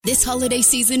This holiday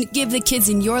season, give the kids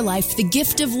in your life the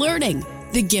gift of learning.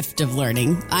 The gift of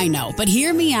learning, I know, but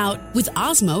hear me out. With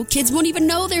Osmo, kids won't even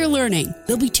know they're learning.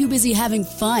 They'll be too busy having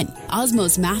fun.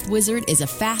 Osmo's Math Wizard is a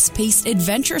fast-paced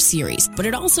adventure series, but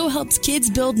it also helps kids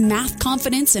build math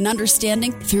confidence and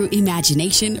understanding through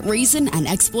imagination, reason, and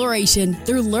exploration.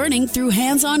 They're learning through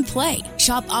hands-on play.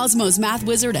 Shop Osmo's Math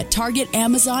Wizard at Target,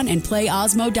 Amazon, and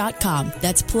playosmo.com.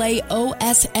 That's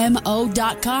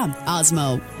playosmo.com.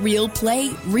 Osmo, real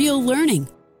play, real learning.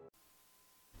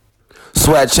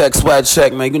 Swag check,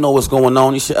 man. You know what's going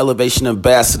on. It's your Elevation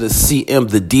Ambassador, CM,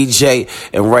 the DJ.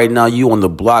 And right now, you on the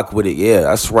block with it. Yeah,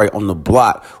 that's right, on the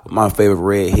block with my favorite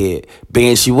redhead,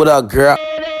 Banshee. What up, girl?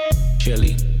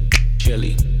 Chili. Down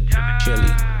chili. Down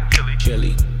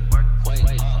chili.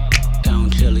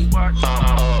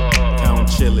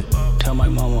 Tell my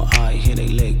mama I hit a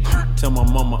lick. Tell my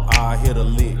mama I hit a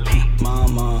lick.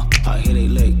 Mama, I hit a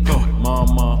lick.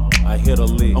 Mama, I hit a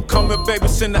lick. I'm coming, baby,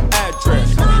 send the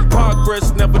address.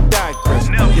 Progress, never digress.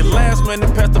 Your last man to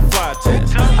pass the fly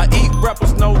test. I eat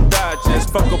rappers, no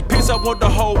digest. Fuck a piece, I want the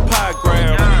whole pie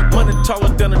grab. Money taller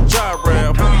than a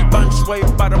gyro. Bunch way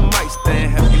by the mic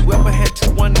stand. Have you ever had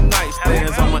 2 one-night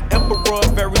stands? I'm an emperor,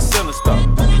 very sinister.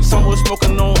 Someone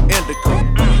smoking on indica.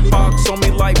 Box on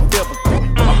me like biblical.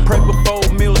 I pray before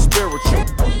meal spiritual.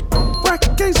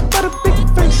 Bracket case, got a big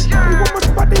face. They want my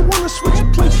spot, they wanna switch a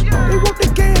place. They want the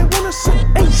game, wanna sit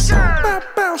ace.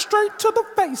 Bow, straight to the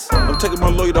face. I'm taking my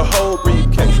lawyer the whole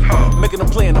briefcase. Making them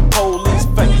play in the police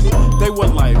face. They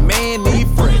was like, man, need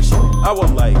fresh. I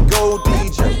was like, go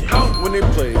DJ. When they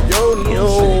play,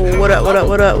 yo, what up?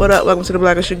 Welcome to the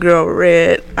Block. It's your girl,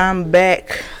 Red. I'm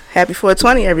back. Happy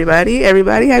 420, everybody.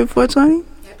 Everybody, happy 420.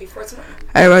 Happy 420.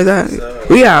 Everybody's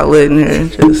we out lit in here.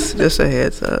 Just a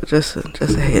heads up. Just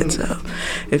a heads up.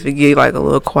 If it get like a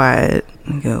little quiet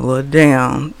and get a little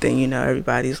down, then you know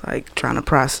everybody's like trying to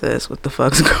process what the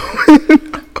fuck's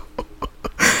going on.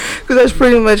 Cause that's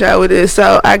pretty much how it is.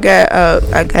 So I got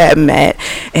Matt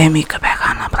and Mika back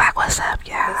on the block. What's up,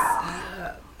 y'all?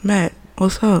 Matt,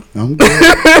 what's up? I'm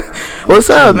good. What's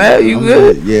up, Matt? You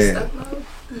good? Yeah.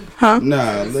 Huh?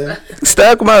 Nah,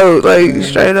 stuck mode, like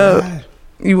straight up.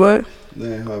 You what?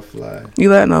 Letting her fly. You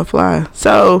letting her fly.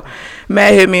 So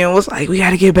Matt hit me and was like, we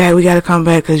got to get back. We got to come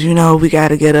back because, you know, we got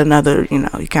to get another, you know,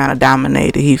 he kind of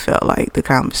dominated. He felt like the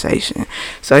conversation.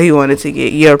 So he wanted to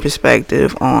get your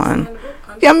perspective on.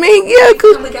 Yeah, I mean, yeah. He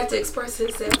only got to express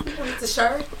himself. He wanted to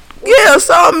share. Yeah,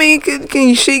 so I mean,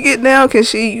 can she get down? Can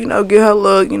she, you know, get her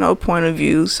little, you know, point of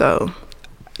view? So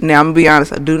now I'm going to be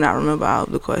honest, I do not remember all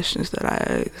of the questions that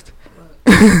I asked.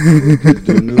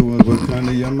 The new ones was kind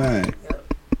of your mind.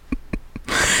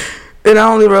 And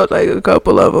I only wrote like a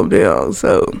couple of them down,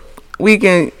 so we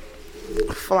can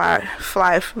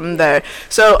fly from there.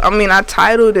 So I mean, I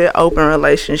titled it "Open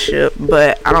Relationship,"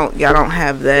 but y'all don't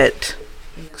have that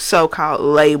so-called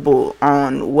label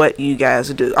on what you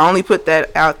guys do. I only put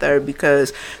that out there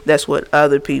because that's what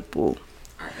other people.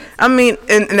 I mean,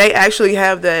 and they actually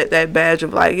have that badge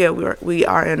of like, yeah, we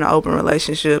are in an open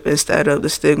relationship, instead of the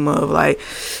stigma of like,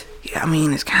 yeah, I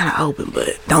mean, it's kind of open,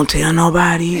 but don't tell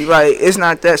nobody. Like, it's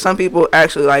not that. Some people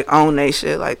actually like own they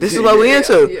shit. Like, this is what we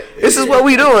into. This is what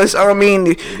we doing. So I mean,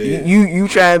 you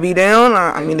try to be down.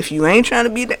 I mean, if you ain't trying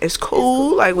to be down, it's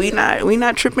cool. Like, we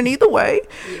not tripping either way.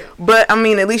 But I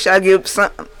mean, at least I give some.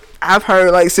 I've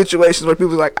heard like situations where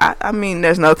people like, I mean,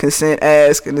 there's no consent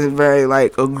asked, and it's very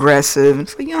like aggressive. And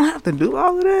it's like, you don't have to do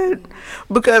all of that,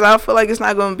 because I feel like it's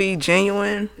not gonna be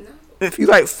genuine. If you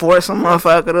like force a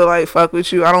motherfucker to like fuck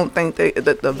with you, I don't think that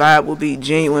the vibe will be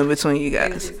genuine between you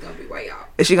guys. It's gonna be way off.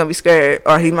 Is she gonna be scared,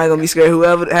 or he might gonna be scared?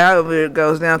 However it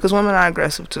goes down, because women are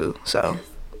aggressive too. So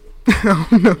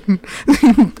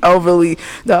the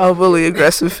overly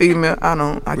aggressive female, I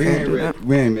can't do that.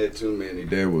 We ain't met too many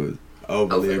that was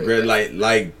overly aggressive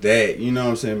like that. You know what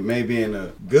I'm saying? Maybe in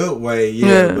a good way,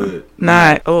 but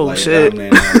not. Oh like shit.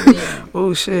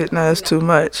 Oh shit. No, that's too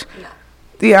much.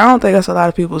 Yeah, I don't think that's a lot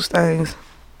of people's things.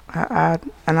 I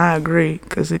agree,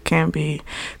 because it can be,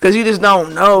 because you just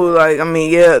don't know. Like, I mean,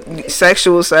 yeah,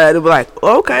 sexual side, it'll be like,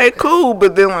 okay, cool,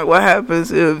 but then like, what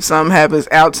happens if something happens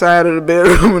outside of the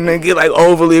bedroom and they get like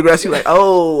overly aggressive? Like,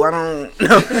 oh, I don't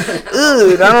know,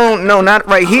 I don't know, not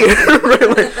right here.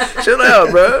 Like, chill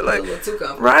out, bro. Like,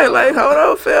 right, like, hold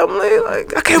on, family.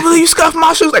 Like, I can't believe you scuffed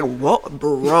my shoes. Like, what,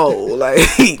 bro? Like,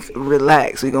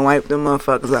 relax. We gonna wipe them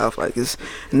motherfuckers off. Like, it's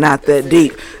not that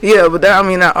deep. Yeah, but there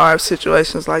are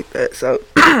situations like that. So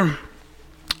I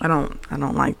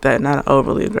don't like that. Not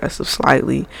overly aggressive,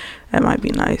 slightly. That might be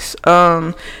nice.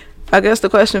 I guess the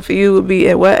question for you would be,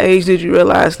 at what age did you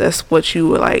realize that's what you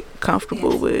were like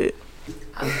comfortable with?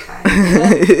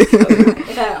 Okay.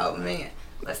 Oh man,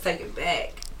 let's let's take it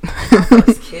back. My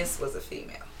first kiss was a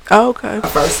female. Oh, okay. My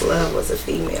first love was a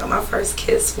female. My first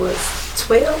kiss was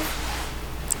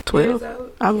 12. 12. Years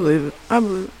old. I believe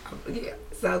it. Yeah,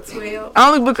 so 12.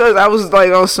 Only because I was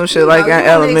like on some shit like in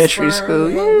elementary school.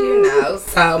 You know,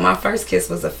 so my first kiss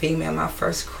was a female. My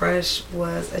first crush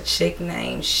was a chick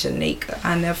named Shanika.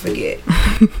 I never forget.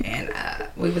 And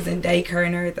we was in daycare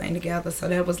and everything together, so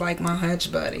that was like my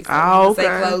hunch buddy. So Okay.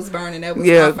 say clothes burning, that was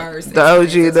Yeah, my first. the OG,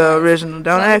 experience. the original.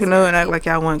 Don't act new and act like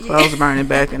y'all want clothes burning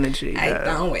back in the G. Hey,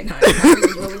 don't wait, honey. We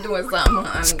was really doing something,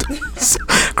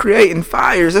 honey. Creating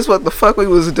fires. That's what the fuck we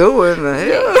was doing. The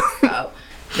hell?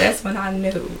 So that's when I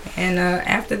knew. And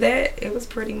after that, it was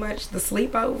pretty much the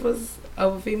sleepovers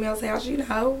over female's house. You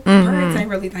know, parents ain't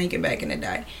really thinking back in the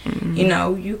day. You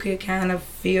know, you could kind of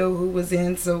feel who was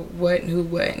into what and who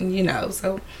wasn't, you know.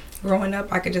 So growing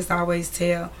up, I could just always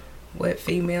tell what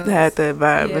females Had that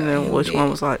vibe, Yeah, and then and which did. one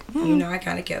was like, You know, I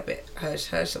kind of kept it hush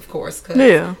hush, of course, because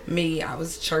Yeah. me, I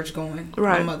was church going.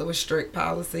 Right. My mother was strict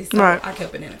policy, so Right. I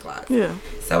kept it in the closet. yeah,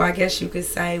 So I guess you could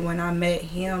say when I met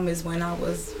him is when I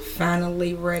was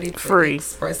finally ready to Free.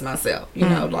 express myself. You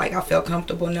know, like I felt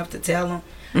comfortable enough to tell him.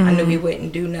 I knew he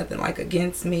wouldn't do nothing like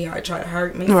against me or try to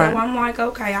hurt me. Right. So I'm like,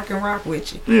 okay, I can rock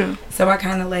with you. yeah. So I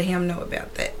kind of let him know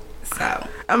about that. So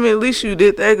I mean, at least you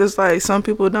did that, because like some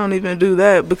people don't even do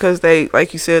that because they,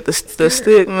 like you said, the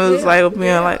stigma is Yeah, like of being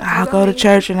yeah. like, I'll I go to mean-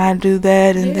 church and I do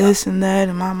that and Yeah. this and that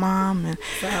and my mom and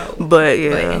So, but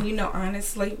yeah. and you know,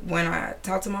 honestly, when I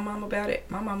talked to my mom about it,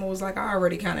 my mama was like, I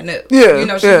already kind of knew. Yeah, You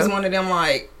know, she yeah. was one of them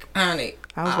like, honey.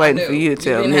 I was waiting for knew. you to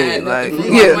tell didn't me, have like,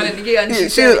 nothing. yeah. I wanted to get, and Yeah,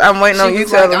 said- I'm waiting on she you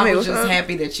was telling like, me I was what's just up.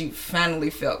 happy that you finally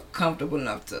felt comfortable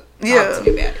enough to Yeah. talk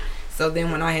to me about it. So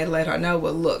then when I had let her know,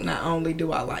 well, look, not only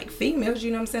do I like females, you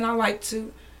know what I'm saying, I like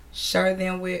to share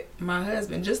them with my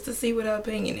husband just to see what her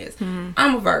opinion is.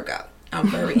 I'm a Virgo. I'm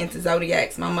very into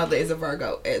zodiacs. My mother is a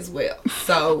Virgo as well.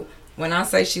 So when I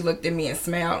say she looked at me and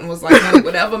smiled and was like, honey,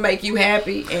 whatever make you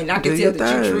happy, and I Do can your tell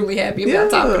that you're thing. truly happy about Yeah,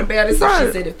 talking about it. So right.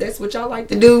 she said, if that's what y'all like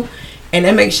to do and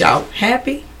that makes y'all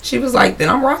happy, she was like, then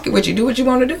I'm rocking with you. Do what you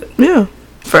want to do. Yeah,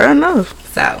 fair enough.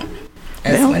 So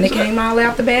that's Damn. when it came all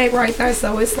out the bag right there.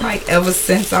 So it's like ever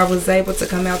since I was able to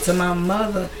come out to my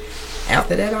mother,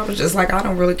 after that I was just like, I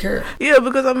don't really care. Yeah,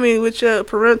 because I mean, with your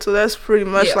parental, that's pretty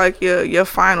much Yeah. like your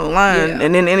final line, Yeah.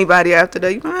 and then anybody after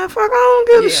that, you man, fuck, I don't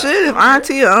give a Yeah. shit if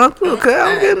auntie or uncle, cause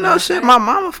I don't give no shit. My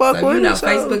mama fuck So with you know, me. So.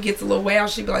 Facebook gets a little wild.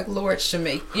 She'd be like, Lord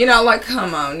Shami. You know, like,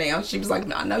 come on now. She was like,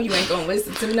 no, I know you ain't going to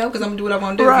listen to me, no, because I'm going to do what I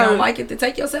want to do. If Right. you don't like it, then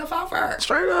take yourself off her.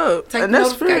 Straight up, Take and the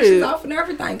that's notifications free. off and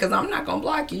everything, because I'm not going to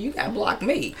block you. You got to block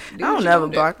me. Do I what don't you never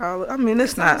gonna do. block all. I mean,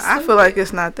 it's not. I stupid. feel like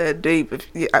it's not that deep.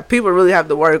 If people really have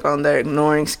to work on their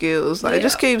ignoring skills, like Yeah.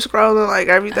 just keep scrolling like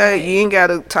every day. You ain't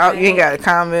gotta talk. You ain't gotta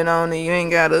comment on it. You ain't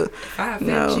gotta. If I affect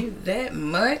No. you that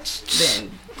much,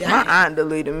 then My dang. aunt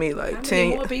deleted me like How 10 many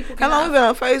years. more people How can long I- we been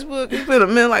on Facebook? It's been a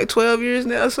minute, like 12 years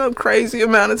now, some crazy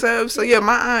amount of time. So yeah,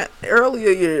 my aunt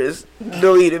earlier years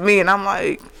deleted me, and I'm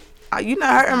like, you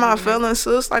not hurting my feelings,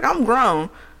 sis. Like, I'm grown.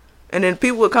 And then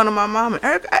people would come to my mom and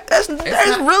Eric, there's not-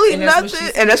 really and that's what nothing.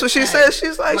 she And that's what she said. said.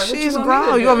 She's like, Like, what you she's want me to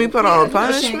grown. You want me to do? put Yeah, on you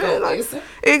know she ain't punishment? gonna Like, listen.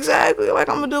 exactly. Like,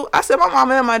 I'm gonna do. I said my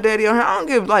mom and my daddy on here. I don't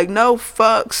give like no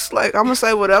fucks. Like, I'm gonna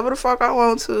say whatever the fuck I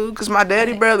want to, cause my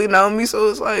daddy barely know me. So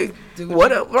it's like, Do what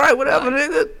whatever, you- right? Whatever, Right.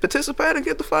 nigga. Participate and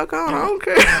get the fuck on. I don't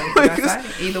care. Like Like, I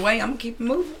say, either way, I'm going to keep it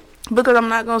moving. because I'm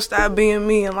not gonna stop being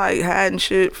me and like hiding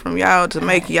shit from y'all to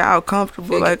make y'all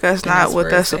comfortable. Like, that's And not that's what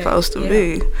where that's it's at. supposed to Yeah.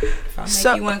 be. If I make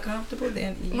So- you uncomfortable,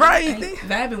 then you Right. ain't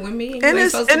vibing with me, and, And you ain't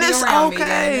it's supposed to and be it's around me, okay,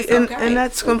 then it's and okay. and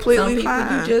that's completely Some people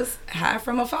fine. you just hide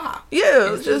from afar.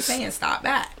 Yeah, It's just saying stop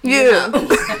by. Yeah.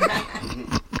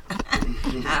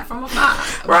 Hide from afar.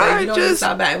 Right, You don't just- just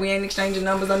stop by. We ain't exchanging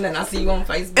numbers on that. I see you on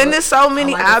Facebook. and there's so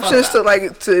many I like the options to photo.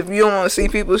 like to if you don't want to see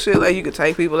people shit, like you can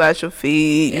take people out your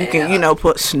feed. You can Yeah.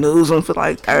 put snooze them for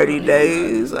like 30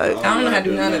 days. Like I don't know how to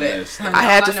do none of that. Honey, I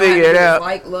had all to know how figure do it is out.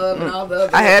 Like love and all the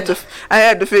other. I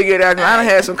had to figure it out. 'Cause I done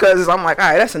had some cousins. I'm like, all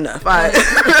right, that's enough. All right,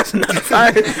 that's enough. All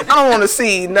right. I don't want to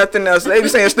see nothing else. They be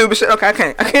saying stupid shit.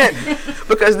 Okay, I can't,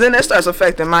 because then that starts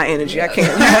affecting my energy. I can't.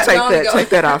 You can take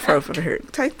that off over here.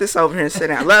 Take this over here and sit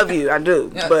down. Love you, I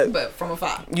do, Yeah, but from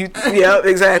afar. yeah,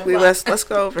 exactly. Let's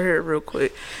go over here real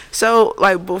quick. So,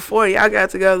 like, before y'all got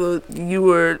together, you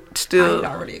were still I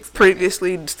had already explained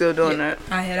previously still doing that.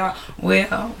 I had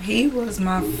well, he was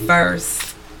my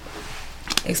first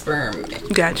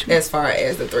experiment Got you. as far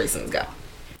as the threesomes go.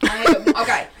 I had,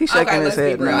 okay, He's shaking his let's be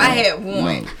head real. now. I had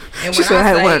one. And She when said I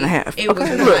had say 1.5. It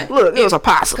Okay, was look, it was a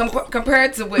possum.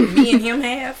 Compared to what me and him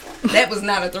have, that was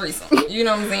not a threesome. You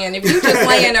know what I'm saying? If you just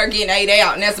laying there getting ate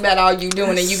out and that's about all you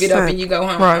doing, and you get up and you go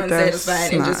home Right, unsatisfied,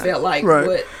 that's it just not- felt like right.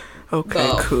 what Okay,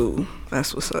 Go. cool.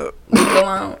 That's what's up. Leave it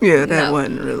alone. Yeah, that No.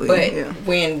 wasn't really. But yeah.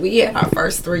 when we had our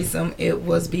first threesome, it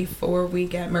was before we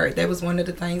got married. That was one of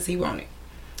the things he wanted.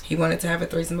 He wanted to have a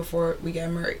threesome before we got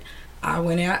married. I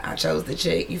went out, I chose the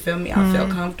chick, you feel me? I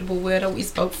felt comfortable with her. We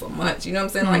spoke for months, you know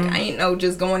what I'm saying? Like, I ain't no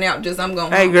just going out, just I'm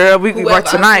going Hey, home. girl, we can Whoever work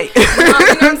tonight. you know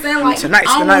what I'm saying? Like, Tonight's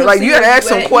I the don't night. wanna Like, see you gotta where ask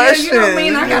some at. questions. Yeah, you know what I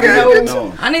mean? I You gotta gotta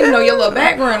know. I need to know your little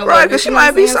background a little Right, bit. 'cause she you know what might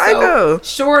I'm be saying? psycho. So,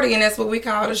 Shorty, and that's what we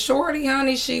called her. Shorty,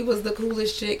 honey, she was the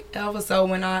coolest chick ever. So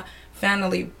when I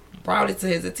finally brought it to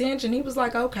his attention, he was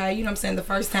like, okay, you know what I'm saying? The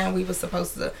first time we were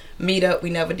supposed to meet up, we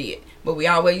never did. But we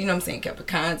always, you know what I'm saying, kept in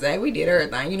contact. We did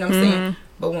everything, you know what I'm saying?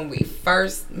 But when we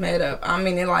first met up, I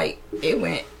mean, it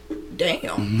went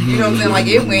damn. You know what I'm saying? Like,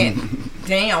 it went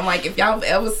damn. Like, if y'all have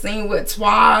ever seen what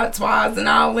Twice and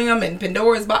all them and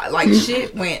Pandora's Box, like,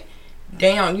 shit went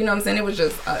down. You know what I'm saying? It was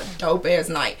just a dope ass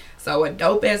night. So a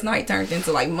dope ass night turned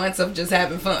into like months of just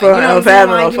having fun. You know what I'm saying?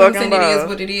 Like, you know what I'm saying? It is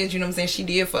what it is. You know what I'm saying? She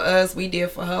did for us. We did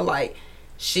for her. Like,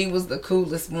 she was the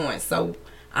coolest one. So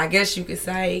I guess you could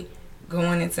say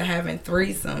going into having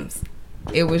threesomes,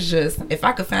 it was just, if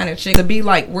I could find a chick to be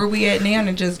like where we at now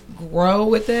and just grow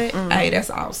with it, hey, that's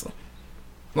awesome.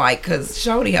 Like, cause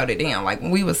Shorty held it down. Like, when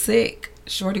we was sick,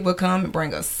 Shorty would come and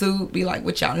bring a suit, be like,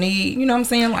 what y'all need? You know what I'm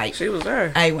saying? Like, She was there.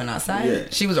 hey, when I say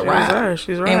she was a She was ride. there.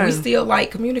 She's And we riding. still,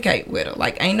 like, communicate with her.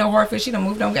 Like, ain't no hard feelings. She done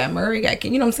moved on, got married, got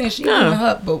kids. You know what I'm saying? She on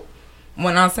her. But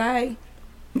when I say,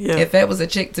 Yeah. if that was a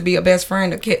chick to be a best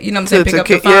friend, you know what I'm saying? To Pick up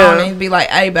the kick- phone yeah. and be like,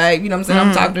 hey, babe, you know what I'm saying?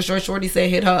 I'm talking to Shorty said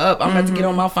hit her up. I'm about to get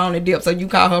on my phone and dip. So you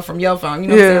call her from your phone. You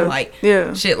know what I'm saying? Like,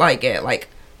 Yeah. shit like that. Like,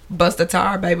 bust a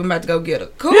tire, babe. I'm about to go get her.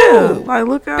 Cool. Yeah. Like,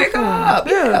 look out Pick for her her. up.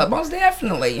 Yeah, most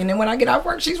definitely. And then when I get off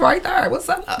work, she's right there. What's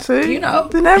up? See? You know?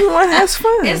 Then everyone has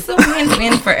fun. It's a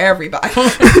win-win for everybody.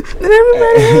 Then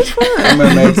everybody has fun. I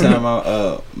remember that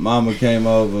time mama came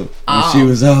over and she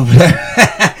was over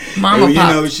there. Mama and, you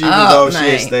know, popped she was up, over. She had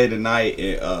man. stayed the night.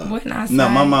 And, What did I no,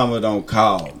 my say? mama don't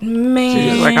call.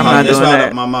 Man. Like, I'm not That's doing why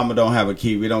that. my mama don't have a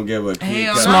key. We don't give her a key.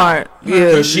 Hell 'Cause- no. Smart.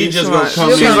 Yeah. Cause she just gonna smart.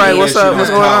 come She's in like, and what's she up? don't What's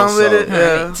going call, on with it?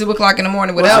 so- Yeah. 2 o'clock in the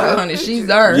morning without honey, she's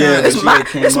there. Yeah, honey. but she had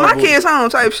came It's my over- kids' home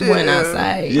type shit. When I yeah.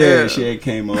 say, Yeah, she had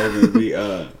came over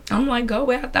and I'm like, go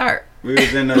out there. we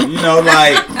was in the, you know,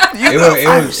 like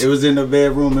it was in the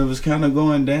bedroom. It was kind of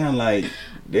going down, like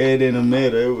dead in the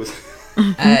middle. It was.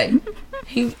 Hey.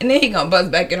 And then he gonna buzz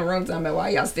back in the room talking about why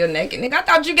y'all still naked. Nigga, I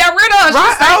thought you got rid of her.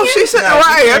 Right? Oh, she said,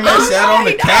 right. Came and sat on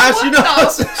the couch, you know. What I'm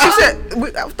saying? She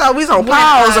said, I thought we was on When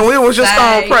pause I and we was just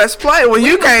say- on press play. When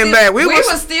you came back, we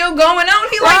was still going on.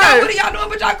 He like, Right. oh, what are y'all doing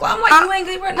with y'all clothes? I'm like, you ain't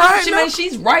good right now. right, She no. mean,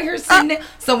 she's right here sitting there.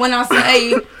 So when I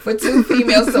say for 2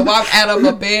 females to walk out of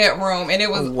a bedroom, and it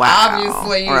was Wow.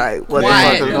 obviously Right. What the quiet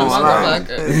fuck is than a going on?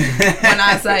 motherfucker. When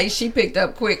I say she picked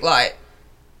up quick, like,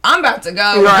 I'm about to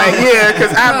go. right, yeah,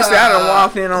 because obviously I done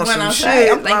walked in on When some I shit. say,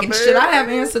 I'm my thinking, bad. should I have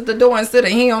answered the door instead of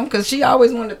him? Because she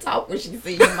always wanted to talk when she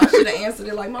see him. I should have answered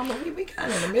it like, Mama, we be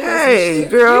kind of in the middle. of some Hey,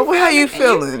 shit. girl, how you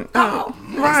feel me? And feeling? Oh,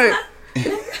 Right.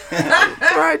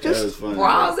 Right, That was just funny.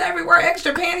 bras everywhere,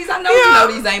 extra panties. I know Yeah. you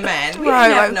know these ain't mine. We Right,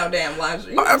 ain't have like- no damn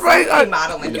lingerie. right,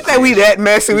 Modeling. you think we that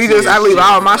messy? We just I leave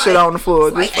all my shit on the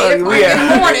floor. Like Just fucking 8 we o'clock in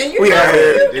the out. morning. You We know. out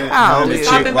here. Then Oh, the yeah. chick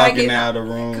Stopping back walking in- out of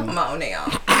the room. Come on now.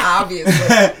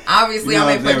 Obviously, You know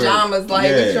I'm in what I'm saying? pajamas. Like, we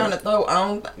Yeah. trying to throw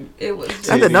on. It was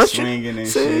just. I said, Titties don't you- swinging and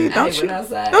See, shit. don't Hey, you? when I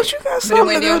say- Don't you got But it something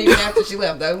went to down do? even after she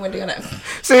left, though. It went down that.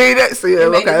 See that? See,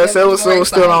 It made okay, it so it was more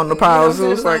still on the exciting. pause. You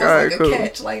know It what was I'm like, saying? all It right, was cool. like a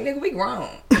catch. Like, nigga, we grown.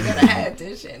 We gotta have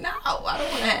this shit. No, I don't want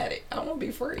to have it. I want to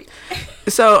be free.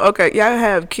 So okay, y'all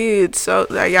have kids, so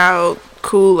like, y'all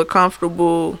cool or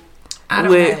comfortable I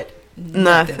don't with have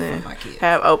nothing. for my kids.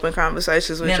 Have open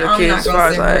conversations with Now, your I'm kids not as far gonna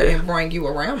as sit here like. and bring you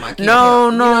around my kids. No,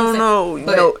 You know what I'm no, saying?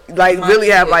 no. But Like my really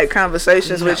have kids- like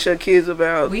conversations with No. your kids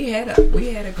about. We had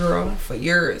a girl for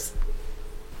years.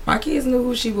 My kids knew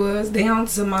who she was, down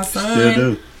to my son, Still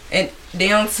do. and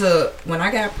down to when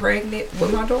I got pregnant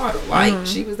with my daughter. Like Mm-hmm.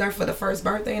 she was there for the first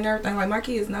birthday and everything. Like my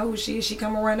kids know who she is. She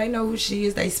come around, they know who she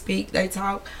is. They speak, they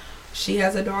talk. She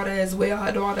has a daughter as well.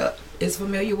 Her daughter is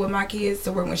familiar with my kids,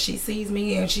 so when she sees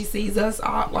me and she sees us,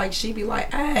 all, like she be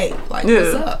like, "Hey, like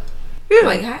what's Yeah. up?" Yeah.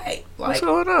 Like, "Hey, like What's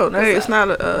going on? what's Hey, it's up?" not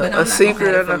But I'm a not secret. gonna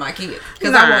hide it or for no- my kids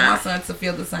because I want Nah. my son to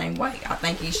feel the same way. I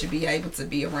think he should be able to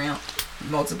be around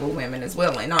multiple women as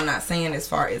well. And I'm not saying as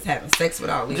far as having sex with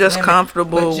all these Just women,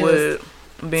 comfortable but just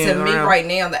with being to me around. right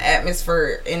now, the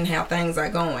atmosphere and how things are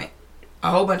going, a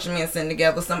whole bunch of men sitting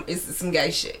together. It's some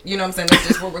gay shit. You know what I'm saying? That's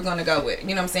just what we're gonna go with. You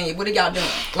know what I'm saying? What are y'all doing?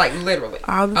 Like literally,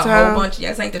 all the a time. whole bunch.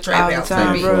 Yes, ain't the trap house,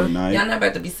 baby. Bro. Y'all not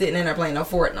about to be sitting in there playing no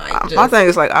Fortnite. My thing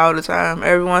is like all the time.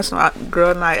 Every once in a while,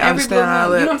 girl night. I understand all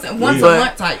that. You know what I'm saying? Once a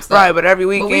month type stuff. Right, but every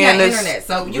weekend but we got internet,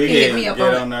 so you can hit me up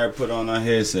on there, put on our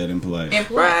headset and play.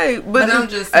 Right, but I'm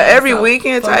just saying, every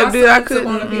weekend type deal. I could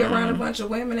want to be around a bunch of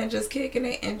women and just kicking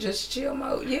it and just chill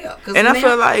mode. Yeah, and I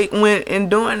feel like when in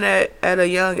doing that at a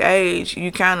young age,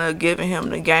 you kind of giving him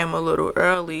the game a little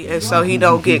early, and so he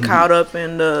don't get caught up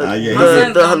in the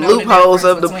loopholes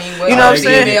of the. You know what I'm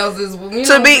saying?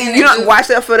 To be, you know, watch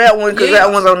that for that one because that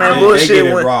one's on that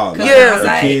bullshit one.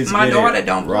 Yeah, my daughter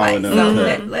don't play. So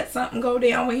let something go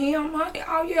down with him, honey.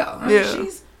 Oh yeah, honey,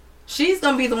 she's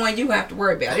gonna be the one you have to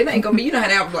worry about. It ain't gonna be you know how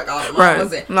to have like all the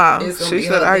mamas and it's gonna be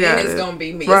her. Then it's gonna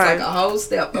be me. Right. It's like a whole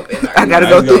step up in there. I gotta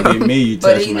go through me. You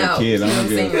touch my kid. You know what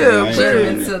I'm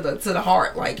saying? To the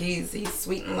heart, like he's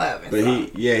sweet and loving. But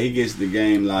he gets the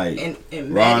game like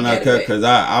raw and uncut because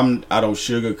I don't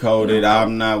sugarcoat it.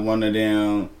 I'm not one of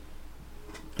them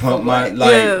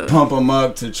pump them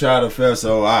up to try to feel.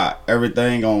 So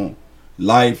everything on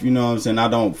life, you know what I'm saying? I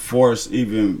don't force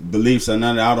even beliefs or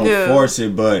nothing. I don't force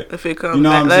it, but if it comes, you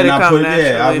know what I'm saying? I put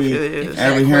I be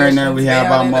every here and there we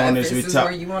have our moments. We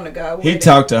talk. He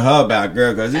talked to her about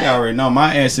girl because he already know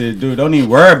my answer is, dude, don't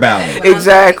even worry about it.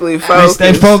 Exactly. Focus.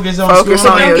 Stay focused on school.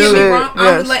 Don't get me wrong.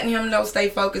 I'm letting him know stay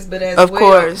focused, but as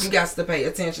well, you got to pay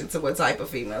attention to what type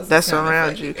of females that's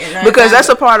around you, because that's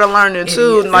a part of learning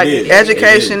too. Like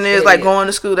education is like going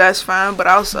to school. That's fine, but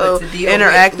also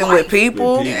interacting with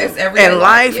people. In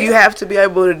life, you have to be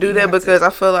able to do that because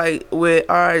I feel like with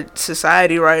our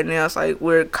society right now, it's like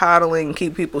we're coddling and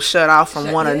keep people shut off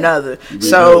from one another.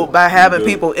 So by having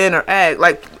people interact,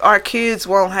 like our kids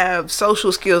won't have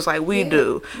social skills like we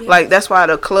do. Like that's why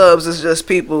the clubs is just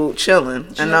people chilling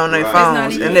and on their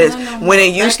phones. And this when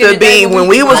it used to be when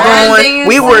we was going,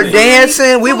 we were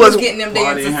dancing, we was getting them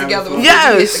dances together.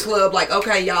 Yes, the club like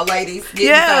okay, y'all ladies,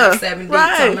 get 5, 7 beats.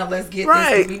 Let's get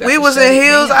this. We was in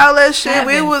heels, all that shit.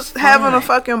 We was having a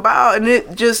fucking ball, and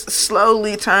it just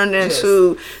slowly turned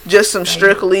into just some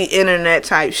strictly internet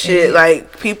type shit.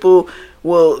 Like people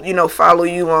will, you know, follow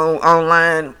you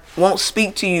online, won't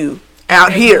speak to you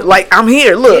out here. Like I'm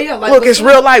here. Look, look, it's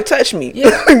real life. Touch me.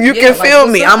 You can feel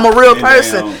me. I'm a real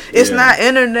person. It's not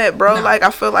internet, bro. No. Like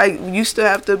I feel like you still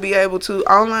have to be able to.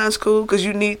 Online's cool because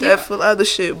you need that for other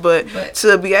shit, but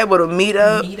to be able to meet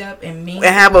up and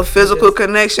have a physical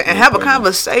connection and have a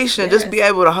conversation, just be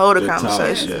able to hold a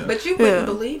conversation. But you wouldn't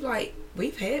believe, like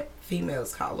we've had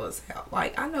females call us out.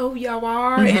 Like, I know who y'all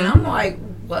are, and I'm like,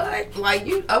 what? Like,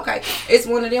 you okay? It's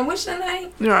one of them. What's your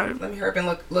name? Right. Let me hurry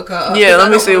and look her up. Yeah,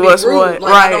 let me see what's what.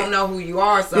 Like, right. I don't know who you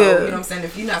are, so you know what I'm saying.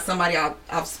 If you're not somebody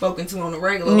I've spoken to on the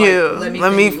regular, like,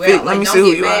 let me see who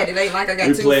you are. It ain't like I got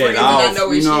 2 friends and I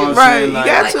know it's you. Right, you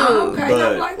got to. Oh, okay,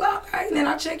 I'm like, well, okay, and then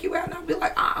I check you out and I'll be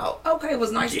like, oh, okay, it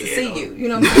was nice to see you. You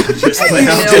know what I'm saying?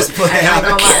 Just play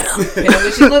out. You know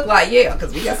what you look like,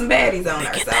 because we got some baddies on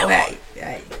there. So hey.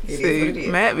 See,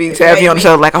 Matt be tapping you on the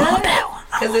shoulder like, I want that one.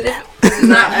 Because it's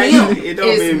not him. It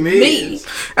don't be me.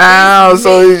 Oh,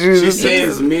 so it's you. She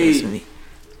says me.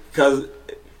 Because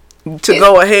to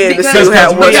go ahead to see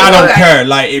how I don't care.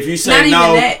 Like if you say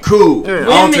no, cool.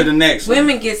 On to the next one.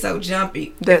 Women get so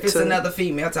jumpy if it's another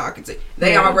female talking to you.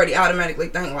 They already automatically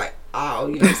think like, oh,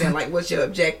 you know what I'm saying? Like, what's your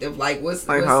objective? Like, what's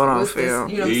this? You know what I'm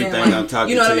saying? Like, I'm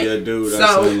talking to your dude.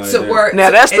 So to work.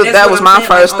 Now that was my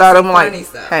first thought. I'm like,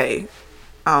 hey,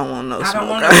 I don't want no smoke. I don't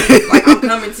want to. Like, I'm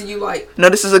coming to you like. No,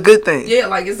 this is a good thing. Yeah,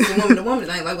 like it's a woman to woman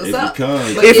thing. Like, what's up?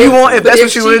 If that's what you want to.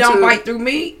 If she don't bite through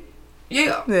me,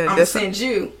 I'm gonna send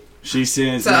you. She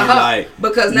sends me like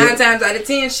because 9 times out of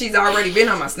 10 she's already been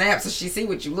on my snap, so she see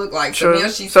what you look like. Sure.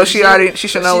 So she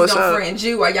should know what's up. She's gonna friend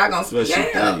you, or y'all gonna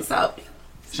so.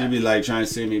 She be like trying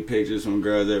to send me pictures from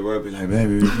girls at work. Be like,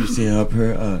 baby, if you see her up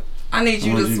here, I need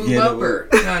you to swoop up her,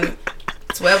 honey.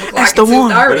 12 o'clock to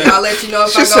 2:30. I'll let you know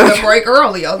if I go to break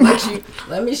early.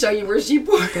 Let me show you where she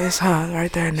works. That's her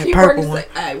right there in that purple one.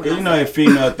 You know, if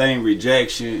female thing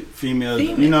rejection, females,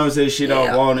 you know what I'm saying? She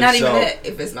don't want it. Not so even that.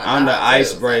 If it's not, I'm the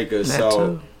icebreaker.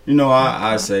 So you know,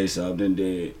 I say something.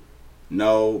 Then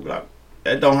no, like,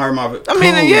 that don't hurt my. I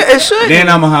mean, it should. Then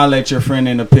I'ma holler at your friend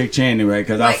in the picture anyway,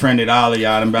 cause I friended all of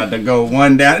y'all. I'm about to go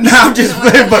one down. No, I'm just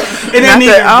playing, but it ain't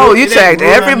even. Oh, you tagged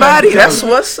everybody. That's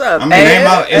what's up. I mean,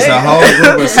 it's a whole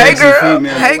group of sexy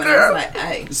females. Hey girl.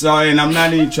 So, and I'm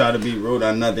not even trying to be rude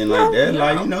or nothing like that.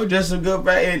 Like, you know, just a good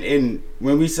and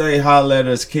when we say holler at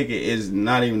us, kick it, is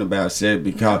not even about sex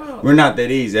because we're not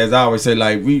that easy. As I always say,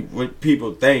 like what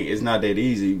people think it's not that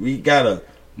easy. We gotta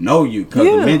know you, because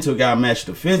the mental got to match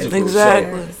the physical.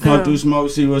 Exactly. So come through smoke,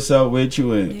 see what's up with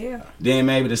you, and then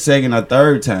maybe the second or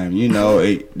third time, you know,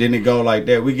 then it go like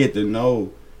that. We get to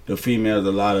know the females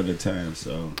a lot of the time,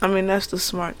 so I mean that's the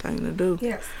smart thing to do.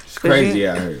 Yes, it's crazy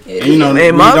out here. And you know, we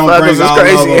don't bring all of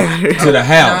them to the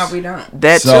house. No, we don't.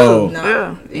 That too.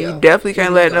 No. You definitely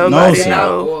can't let nobody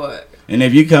know. And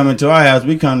if you come into our house,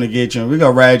 we come to get you, and we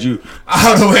gonna ride you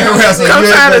all the way around. Come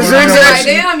trying to zigzag.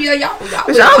 Damn,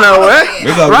 y'all know what?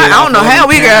 Right, I don't know how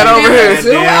we got over here.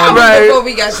 Right. Before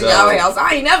we got to y'all house,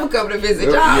 I ain't never come to visit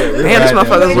y'all. Man, this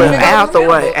motherfuckers went out the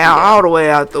way, all the way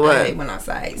out the way. When I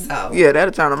say so. Yeah,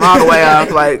 that'll turn them all the way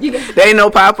out. Like, there ain't no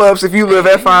pop-ups if you live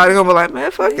that far. They're gonna be like,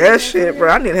 man, fuck that shit,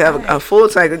 bro. I need to have a full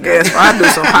tank of gas. I do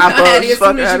some pop-ups. As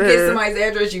soon as you get somebody's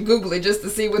address, you Google it just to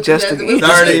see what just you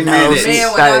 30 minutes.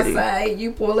 Man, when I say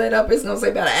you pull it up, it's gonna say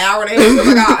about an hour and a half.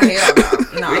 Like,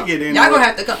 oh, hell no. Y'all gonna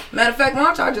have to come. Matter of fact, why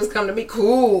don't y'all just come to me?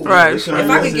 Cool. Right. If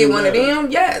I could get one of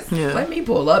them, yes. Yeah. Let me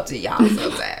pull up to y'all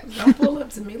sometimes. Don't pull up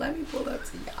to me. Let me pull up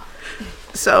to y'all.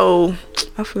 So,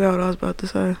 I forgot what I was about to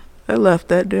say. I left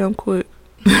that damn quick.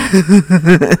 That's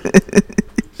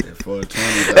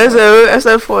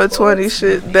that 420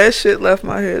 shit. That shit left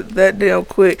my head that damn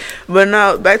quick. But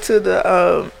now, back to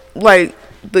the,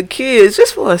 the kids,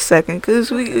 just for a second,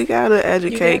 because we gotta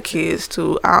educate kids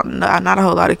too. Not a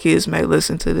whole lot of kids may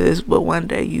listen to this, but one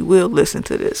day you will listen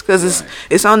to this, because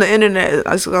it's on the internet.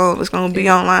 It's gonna be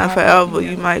online forever.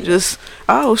 You might just,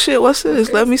 oh shit, what's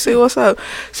this? Let me see what's up.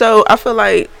 So I feel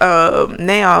like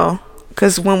now,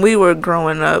 because when we were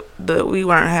growing up, we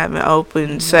weren't having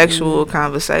open sexual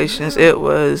conversations. It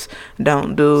was,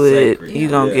 don't do it. You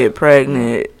gonna get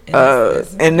pregnant.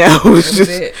 And that was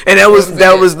just, and that was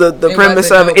the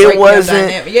premise of it. It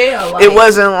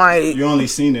wasn't like you only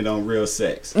seen it on Real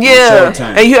Sex. Yeah,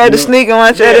 and you had to sneak and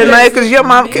watch that at night because your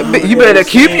mom. You better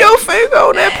keep your finger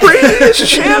on that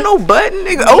previous channel button.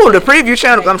 Oh, the preview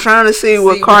channel. I'm trying to see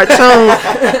what cartoon.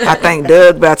 I think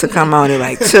Doug about to come on at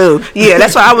like 2. Yeah,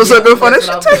 that's why I was looking for. That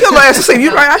should take your last to see.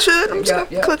 You right? I should. I'm just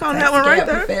gonna click on that one right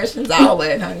there. All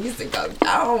that, honey. Used to go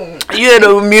down. You had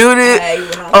to mute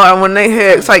it. Oh, when they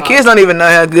had, it's like kids don't even know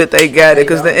how good they got it,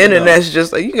 because the internet's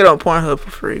just like, you can get on Pornhub for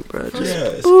free, bro.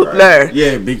 Just boop there.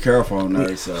 Yeah, be careful on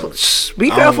that. So be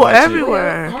careful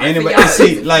everywhere. Anyway,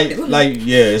 see, like,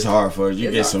 it's hard for us. You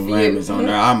get some limits on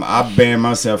there. I banned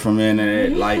myself from the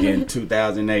internet like in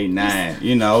 2008-9.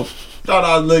 You know, thought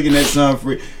I was looking at something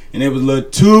free, and it was a little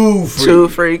too freaky. Too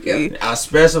freaky. I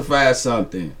specified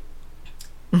something,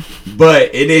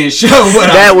 but it didn't show what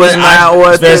that was not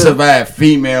what specified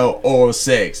female oral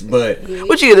sex. But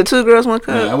what you get, the 2 girls 1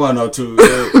 cup? I want no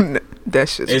 2. That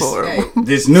shit's horrible.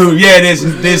 This new,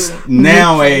 this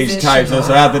now age type. So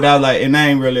after that, like, and I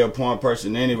ain't really a porn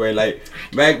person anyway. Like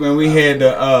back when we had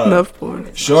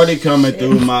the shorty coming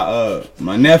through,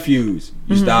 my nephews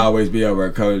used to always be over,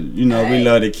 cause we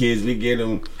love the kids. We get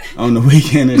them on the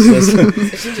weekend and stuff.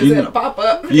 She just had to pop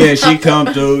up. Yeah, she come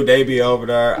through. They be over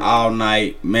there all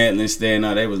night, meddling, staying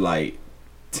up. They was like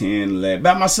 10, 11,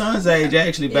 about my son's age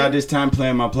actually. About this time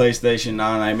playing my PlayStation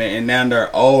all night, man. And now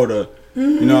they're older.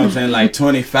 You know what I'm saying? Like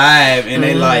 25, and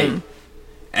they like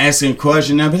asking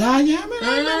questions. They'll be like, yeah,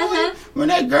 man, when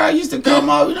that girl used to come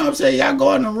out, you know what I'm saying? Y'all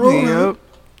go in the room.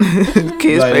 Yep.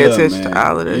 Kids pay attention to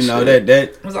all of that. You know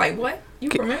that. I was like, what? You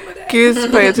remember that? Kids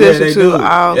pay attention to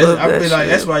all of that. I feel like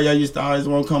that's why y'all used to always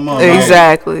want to come on.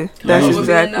 Exactly. That's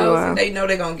exactly why. They know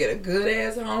they're gonna get a good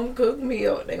ass home cooked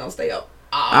meal. They're gonna stay up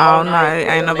all night.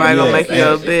 Ain't nobody gonna make you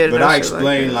a bed. But I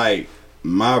explain like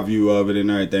my view of it and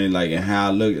everything, like, and how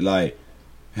I look, like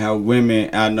how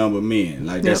women outnumber men.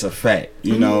 Like, that's a fact,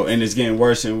 you know, and it's getting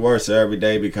worse and worse every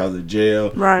day because of jail,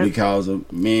 because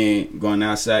of men going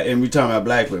outside. And we talking about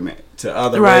black women to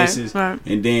other races, and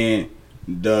then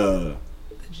the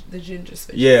ginger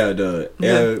space. Yeah, those. You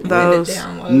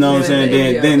know what I'm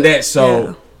saying? Then that,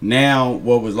 so now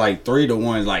what was like 3 to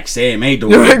 1 is like Sam ain't the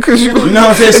one. Because you know what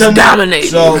I'm saying? Some dominating.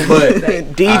 So,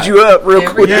 but deed you up real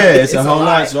quick. Yeah, it's a whole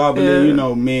lot. So I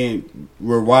believe, men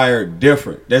were wired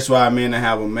different. That's why men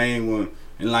have a main one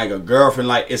and like a girlfriend.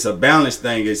 Like, it's a balance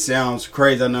thing. It sounds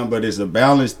crazy, I know, but it's a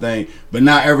balance thing. But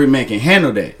not every man can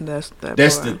handle that. That's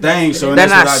the thing. So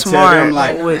that's what I tell them.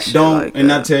 Like, don't. Like,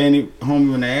 and I tell any homie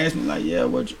when they ask me, like, yeah,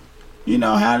 what you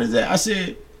know, how does that? I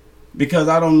said, because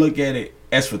I don't look at it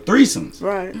as for threesomes.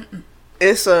 Right.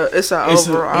 It's a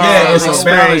overall. It's a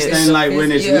balance thing. Like,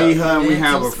 when it's me, her, and we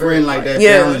have a friend, like that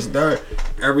balance there.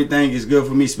 Everything is good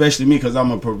for me, especially me, because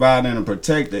I'm a provider and a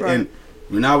protector. Right. And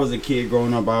when I was a kid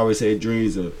growing up, I always had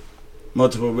dreams of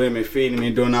multiple women feeding me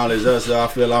and doing all this other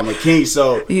stuff. I feel I'm a king.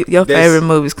 So your favorite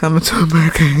movie's Coming to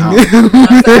America.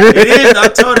 It is. I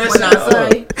told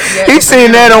that. He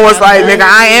seen that and was like, nigga,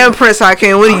 I am Prince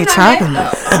Hakeem. What are you talking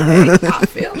about? I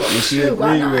feel it. And she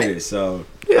agreed with it. So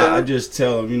I just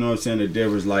tell him, you know what I'm saying, the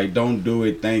difference. Like, don't do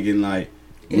it thinking like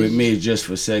with me it's just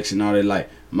for sex and all that. Like,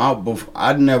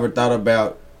 I never thought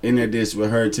about any of this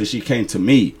with her till she came to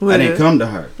me. I didn't come to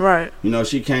her. Right. You know,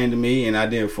 she came to me and I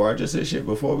did for her. I just said shit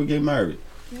before we get married.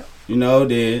 Yep. You know,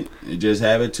 then it just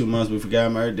have it 2 months before we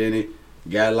got married. Then it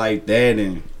got like that,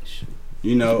 and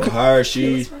you know, her,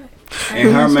 she,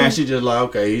 and her man, she just like,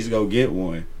 okay, he's gonna get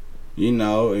one. You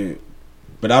know,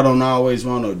 but I don't always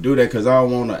want to do that because I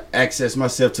don't want to access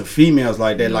myself to females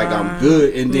like that. Like I'm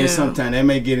good, and then sometimes they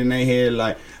may get in their head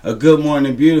like a good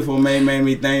morning beautiful made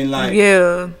me think like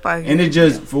like, and it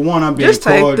just for one I'm being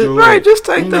cordial, just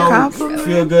take the compliment,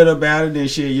 feel good about it, then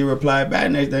shit you reply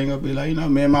back next thing gonna be like, you know,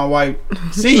 me and my wife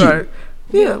see you,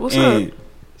 what's up?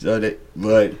 So that,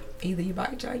 but either you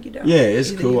bite or you don't. Yeah,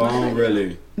 it's cool. I don't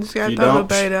really. Just gotta throw the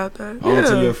bait out there. On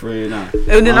to your friend now.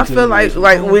 And then I feel like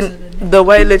when the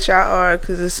way that y'all are,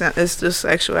 because it's just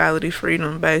sexuality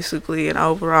freedom basically, and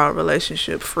overall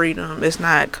relationship freedom. It's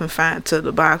not confined to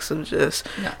the box of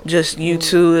just you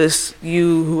two. It's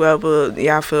you, whoever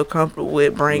y'all feel comfortable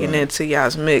with bringing into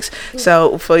y'all's mix.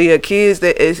 So for your kids,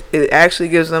 it actually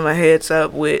gives them a heads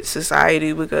up with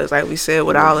society, because like we said,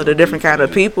 with all of the different kind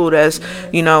of people that's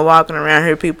walking around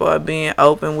here, people are being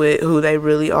open with who they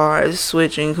really are, is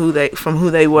switching from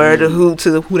who they were to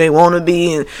who they want to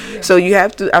be, and so you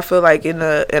have to. I feel like in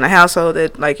a household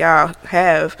that like y'all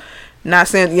have, not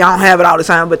saying y'all don't have it all the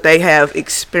time, but they have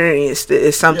experienced it.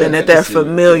 It's something that they're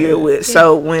familiar with.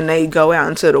 So when they go out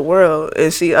into the world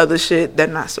and see other shit, they're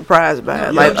not surprised by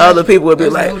it. Like other people would be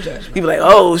like, you be like,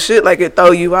 oh shit, like it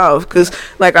throw you off. Because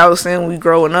like I was saying, we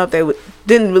growing up, they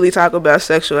didn't really talk about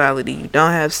sexuality. You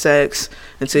don't have sex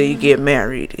until you get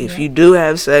married. If you do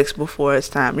have sex before it's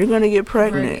time, you're gonna get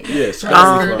pregnant. Yes.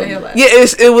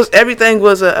 Everything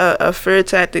was a fear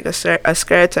tactic, a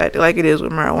scare tactic, like it is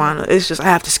with marijuana. It's just I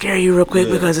have to scare you real quick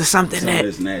because it's something that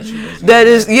is natural. That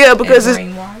is because it's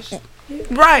brainwash.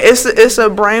 Right, it's a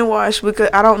brainwash, because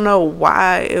I don't know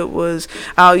why it was.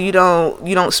 Oh, you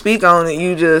don't speak on it.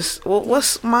 You just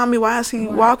what's mommy? Why is he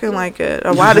walking like that?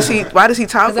 Or why does he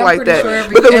talk like that? Sure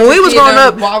because when we was growing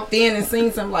up, walked in and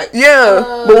seen something like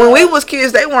but when we was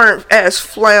kids, they weren't as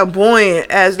flamboyant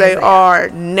as they are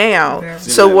now.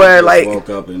 So where like woke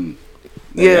up and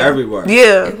everywhere.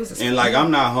 Yeah, and like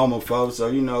I'm not homophobe, so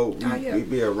we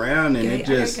be around and it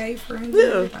just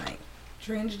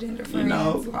transgender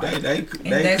friends, they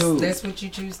cool. That's what you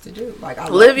choose to do. Like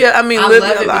live your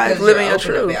life, living your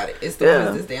truth. About it. It's the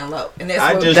ones that's down low, and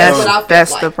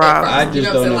that's the problem. I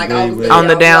just don't agree with on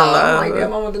the down low. Like,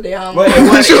 I'm on the down low.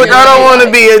 I don't want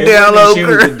to be a down low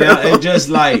girl. And just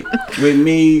like with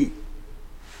me,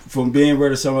 from being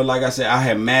rid of someone, like I said, I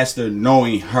had mastered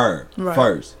knowing her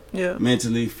first. Yeah.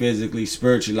 Mentally, physically,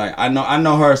 spiritually. Like I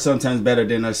know her sometimes better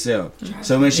than herself.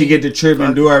 So when she get the trip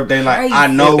and do everything, like I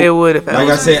know, like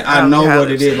I said, I know what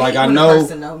it is. Like I know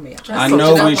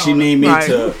when she need me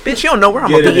to. Bitch, you don't know where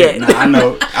I'm gonna be at. I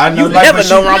know. You never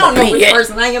know where I'm gonna be at.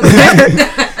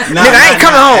 Nigga, I ain't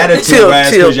coming home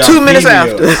till 2 minutes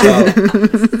after.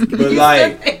 But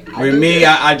like with me,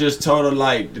 I just told her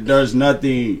like there's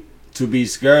nothing to be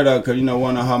scared of, because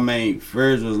one of her main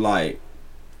fears was like,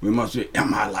 we must be,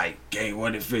 am I like gay?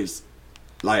 What if it's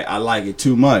like I like it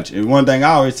too much? And one thing I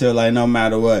always tell, like, no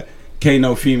matter what, can't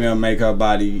no female make her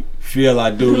body feel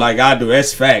I do like I do.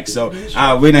 That's facts. So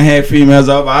we done had females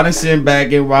up. I done sit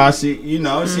back and watch it,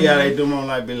 see how they do them,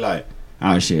 like be like,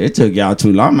 oh shit, it took y'all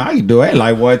too long. I can do it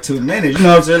like 2 minutes. You know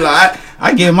what I'm saying? Like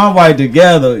I get my wife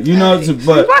together.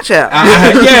 But watch out.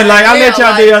 I let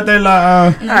y'all do your thing.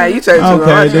 Like, alright, you take too long.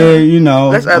 Okay, then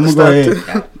that's I'm gonna go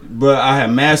ahead. But I have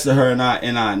mastered her, and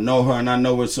I know her, and I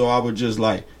know it. So I would just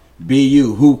like be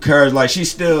you. Who cares? Like she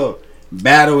still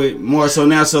battle it more so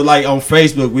now. So like on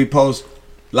Facebook, we post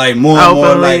like more and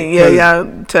more. Like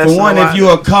y'all for one, if you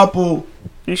a couple,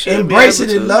 you should embrace it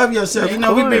and love yourself.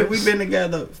 We've been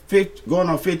together going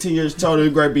on 15 years total. We're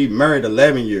going to be married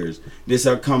 11 years this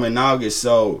upcoming August.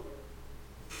 So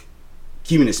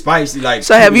keeping it spicy. Like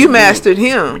so, have you mastered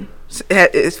him?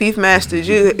 If he mastered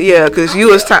you, because you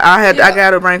was I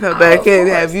gotta bring her back in.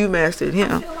 Have you mastered him?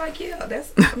 I feel like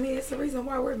it's the reason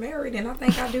why we're married, and I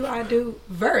think I do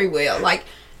very well. Like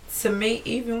to me,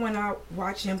 even when I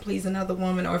watch him please another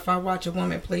woman, or if I watch a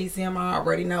woman please him, I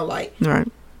already know like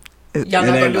Y'all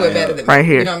not gonna do it better than me. Right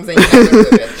here. You know what I'm saying? You're not gonna do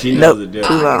it better than She me. knows the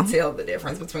difference. I can tell the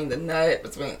difference between the nut,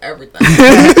 between everything,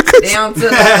 down to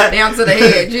the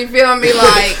head. You feel me?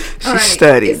 Like, honey,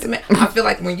 studied. I feel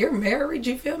like when you're married,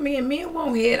 you feel me, and men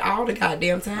won't head all the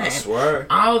goddamn time. I swear.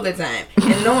 All the time.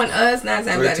 And knowing us 9 times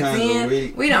out of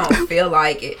 10, we don't feel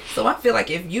like it. So I feel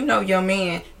like if you know your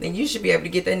man, then you should be able to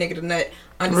get that nigga the nut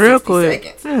under Real 60 quick.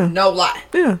 seconds. Yeah. No lie.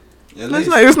 Yeah. It's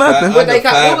like it's nothing. What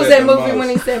was that movie when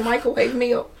he said microwave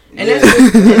meal? And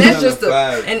that's just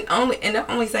and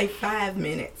only say 5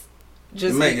 minutes.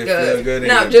 Just make it feel good.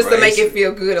 No, just to make it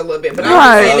feel good a little bit. But I'm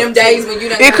just saying them days when you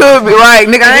done. It could be right,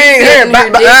 nigga. I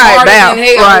ain't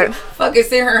here. Right. Fucking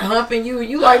sit her humping you.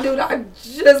 You like, dude, I'm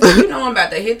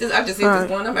about to hit this. I just hit this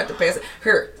one. I'm about to pass it.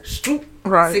 Her, scoop.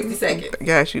 Right. 60 seconds.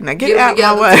 Got you. Now get out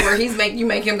my way. Where you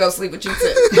make him go sleep with you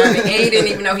too. And he didn't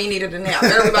even know he needed a nap.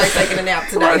 Everybody's taking a nap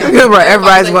today. Right.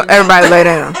 Everybody lay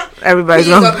down. Everybody's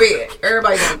going to bed.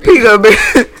 Everybody's going to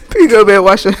bed. Pee go to bed.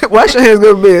 Wash your hands.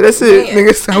 Go to bed. That's it,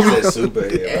 nigga.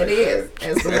 It is.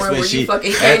 It's the one where you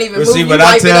fucking he can't even move. You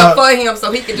wipe it up for him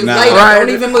so he can just lay there. Don't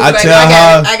even move. I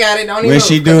got it. Don't even move. When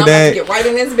she do that, get right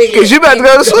in his bed. Cause you about to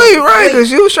go to sleep, right? Cause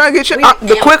you was trying to get your.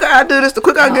 The quicker I do this, the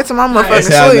quicker I get to my motherfucking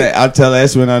sleep. I tell her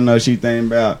that's when I know she thinking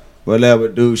about whatever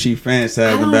dude she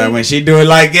fantasizing about. When she do it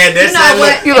like that, that's how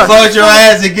you fold your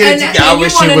ass and get it. I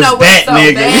wish she was that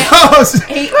nigga.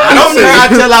 I don't know. I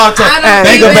tell her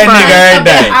think of that nigga every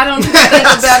day. I don't even think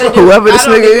about it. Whoever this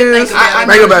nigga is,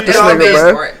 think about this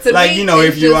nigga, bro. Like, you know,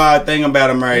 if you are thinking about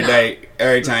him every day,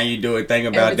 every time you do it, think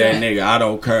about that nigga. I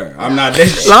don't care. I'm not that.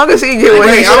 As long as he get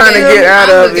what he's trying to get out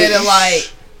of it. I look at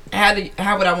it like,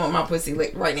 how would I want my pussy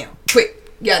licked right now? Quick.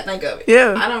 You gotta think of it.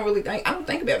 Yeah. I don't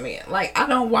think about men. Like, I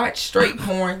don't watch straight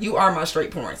porn. You are my straight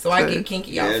porn. So I get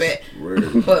kinky off it.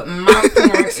 But my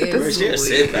porn is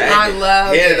sit back, I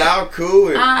love it out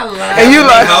cool. I love and you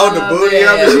like hold the booty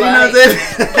up and shit. You know what I'm saying?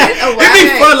 It be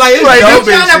fun like it's like you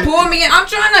trying to pull me in. I'm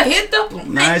trying to hit the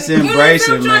nice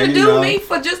embracing, I'm trying to do me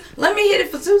for just let me hit it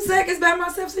for 2 seconds by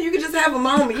myself so you can just have a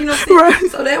moment. You know what I'm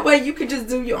saying? So that way you can just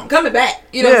do your I'm coming back.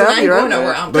 You know what I'm saying? I ain't going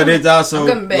nowhere. But it's also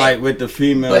like with the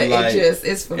female, like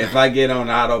it's for if I get on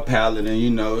autopilot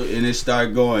and and it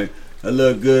start going a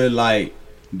little good, like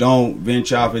don't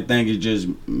venture off and think it's just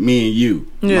me and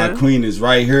you. My queen is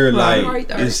right here, like right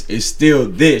it's still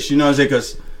this, you know what I'm saying?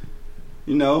 Because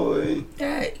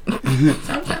hey,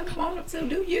 sometimes I want to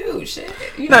do you shit.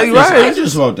 You know, you're right. I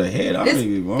just want the head. I don't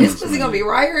even want this pussy gonna be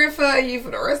right here for you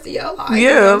for the rest of your life.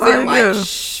 Yeah, you know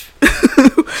shh.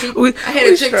 I had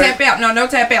a chick tap out. No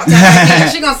tap out. Tap back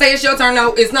in. She gonna say it's your turn.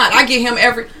 No, it's not. I get him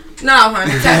every. No,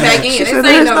 honey, tap back in. This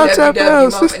ain't no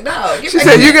WWE moment. No, she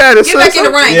said you gotta get back in the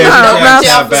ring.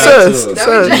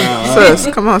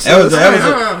 Sus. Come on, sus.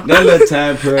 That little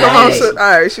time period. Come on, sus. All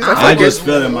right, she's like, I just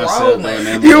feeling myself.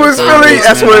 You was feeling.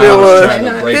 That's what it was.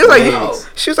 He was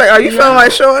like, she was like, "Are you feeling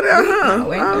like showing out, huh?"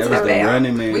 That was the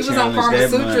Running Man. We was on Karma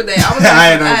Sutra there. I was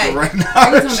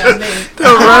on the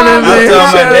Running Man.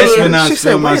 That's when I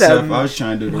feel myself. I was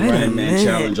trying to do the Running Man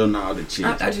challenge on all the chicks.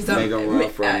 I thought you said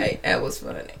that was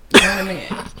funny. You know what I mean?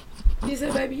 She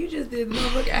said, "Baby, you just did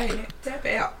look at it. Tap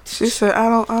out." She said, "I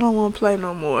don't want to play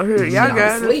no more. Here, y'all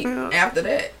got it." After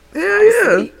that,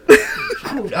 yeah.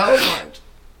 I moved the whole bunch.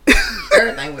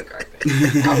 Everything was crazy.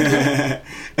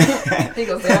 He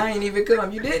gonna say, "I ain't even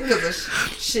come. You didn't because of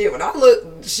shit." When I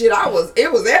looked,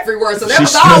 it was everywhere. So that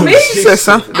was all me. She said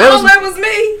something. That was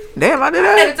me. Damn, I did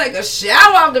that. I had to take a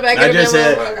shower off the back of the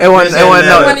It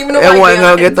wasn't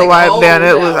gonna get the wipe down.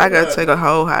 It was I gotta take a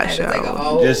whole hot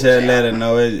shower. Just had to let her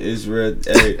know it's real.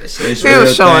 It's real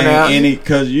showing out.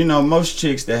 Because most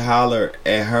chicks that holler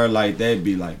at her like that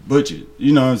be like butchered.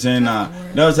 You know what I'm saying?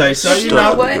 They'll say, so you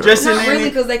know what? Just not really,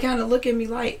 because they kind of look at me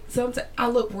like sometimes I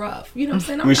look rough. You know what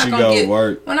I'm saying?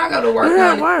 When I go to work,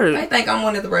 they think I'm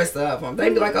one of the rest of them. They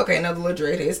be like, okay, another little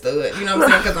dreadhead stud. You know what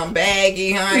I'm saying? Because I'm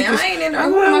baggy, honey. I ain't in there.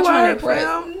 Who am I trying to impress?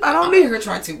 I don't need her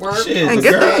trying to work. Shit, and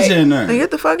get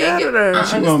the fuck out of there.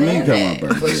 She want me to come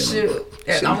up. But shoot,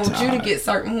 I want you to get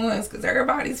certain ones because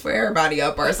everybody's for everybody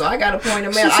up there. So I gotta point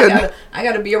them out. I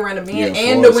gotta be around the men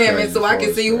and the women so I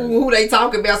can see who they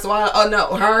talking about. So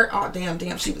her. Oh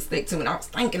damn, she was thick too, and I was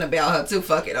thinking about her too.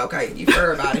 Fuck it, okay, you for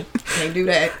everybody. Can't do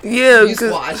that. Yeah,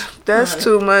 because that's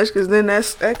too much. Because then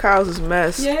that causes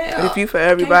mess. Yeah. If you for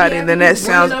everybody, then that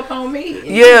sounds up on me.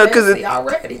 Yeah, because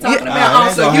already talking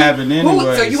about. So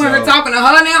you want her talking to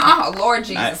her now? Oh Lord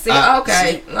Jesus. See,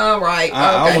 okay, all right,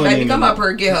 okay, baby, come up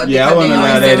here, get her. Yeah, I want to know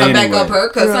that anyway. Back up her,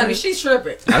 cause honey, she's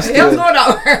tripping. I'm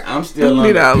still on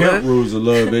the pimp rules a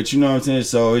little bit. You know what I'm saying?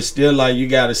 So it's still like you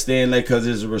gotta stand there because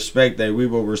it's a respect that we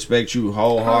will respect you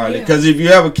wholeheartedly. Because if you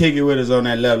ever kick it with us on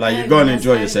that level, like you're gonna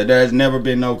enjoy yourself. There's never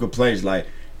been no complaints like,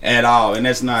 at all, and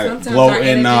that's not sometimes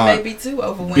gloating may be too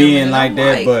overwhelming, being like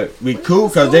that. But we cool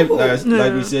because like we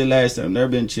cool. said last time, there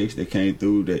been chicks that came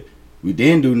through that we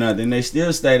didn't do nothing. They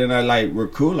still stayed and I like we're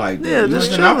cool like that. Yeah, you know that's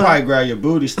what I'm saying? true. I probably grab your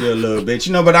booty still a little bit,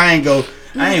 you know. But I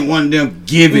ain't one of them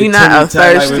give it You to not me a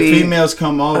type. Like when thirsty, females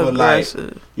come over,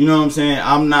 aggressive. like you know what I'm saying.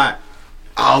 I'm not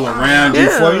all around you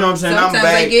Yeah. for you know what I'm saying. Sometimes I'm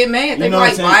back. they get mad. They You know be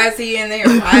what like, I'm why saying? is he in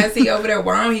there? Why is he over there?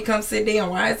 Why don't he come sit down?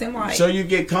 Why is him like? So you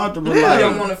get comfortable. Yeah. Like, you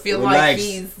don't want to feel like relax.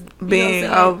 he's being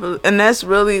over, and that's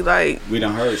really like We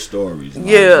done heard stories. like,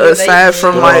 yeah. Aside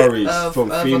from like, stories of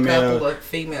from a couple females. of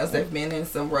females that've been in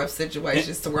some rough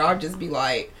situations to where I'll just be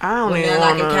like, I don't well, even now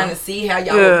I can wanna- kind of see how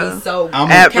y'all Yeah. would be so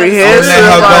I'm apprehensive. gonna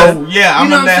let her go. Like- Yeah, I'm You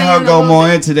know gonna what let I'm her saying? go I'm more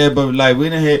like- into that. But like we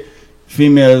done hear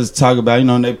females talk about, you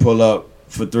know, they pull up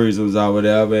for threesomes or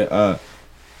whatever.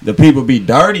 The people be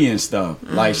dirty and stuff,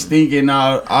 like stinking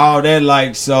all that.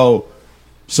 Like so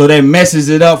that messes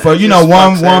it up for you know Just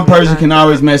one fucks person everything can up.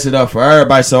 always mess it up for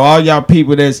everybody. So all y'all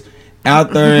people that's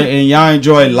out there and y'all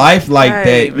enjoy life like Right,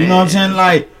 that, you know what I'm man. saying?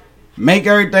 Like make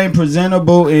everything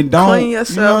presentable and don't clean you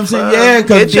yourself know what I'm saying? up, Yeah, get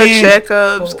cause your then.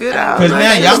 checkups, get out. Cause Like,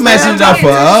 now just y'all messing it up for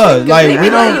us. Like we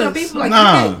don't. people like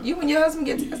Nah. you and your husband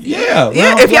get tested. Yeah, we Yeah,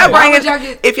 don't if y'all play. Why bringing would y'all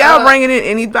get, if y'all bringing in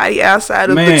anybody outside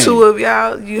of Man. the two of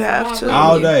y'all, you have to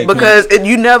all day because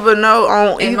you never know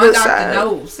on and either my doctor side.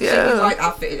 knows. She Yeah. was like,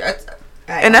 I feel.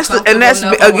 And that's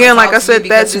again, like I said,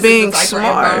 that's being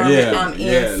smart. Yeah, I'm in,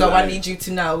 yeah, so I like- need you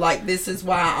to know, like, this is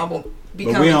why I won't be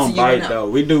But coming we to don't you. bite now. though.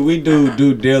 We do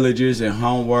due diligence and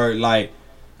homework. Like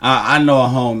I know a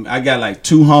home. I got like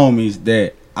 2 homies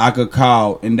that I could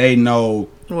call and they know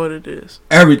What it is.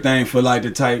 everything for like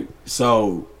the type.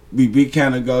 So we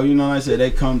kind of go. You know, like I said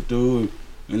they come through.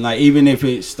 And like even if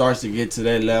it starts to get to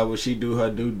that level, she do her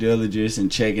due diligence and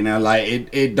checking out. Like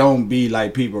it don't be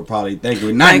like people probably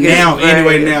thinking. Not Think it's now very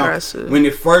anyway. Now aggressive. when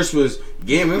it first was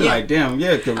getting, we were Yeah. like damn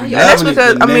yeah. Cause we And that's loving it,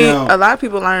 because but I mean now- a lot of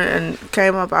people learn and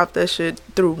came up off that shit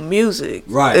through music.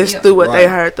 Right. It's Yeah. through what they Right.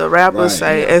 heard the rappers Right.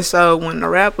 say, Yeah. and so when the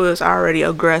rapper is already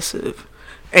aggressive.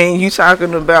 And you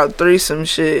talking about threesome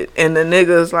shit, and the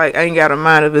nigga's like ain't got a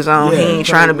mind of his own. Yeah, he ain't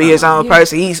trying to be his own yeah.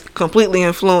 person. He's completely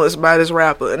influenced by this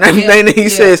rapper and everything that he yeah.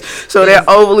 says. So Yes.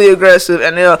 they're overly aggressive,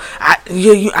 and they'll,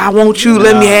 I want you.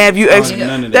 Let me have you.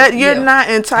 none of That you're Yeah. not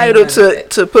entitled Ain't none of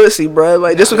to pussy, bro.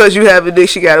 Like just because you have a dick,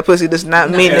 she got a pussy, does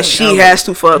not mean No, that she no. has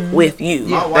to fuck with you.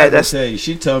 My That- wife would that's tell you,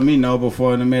 she told me no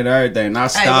before in the middle of everything. And I Hey,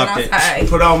 stopped when it. I-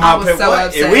 Put on I my was pit. so What?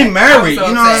 upset. If we I was married, so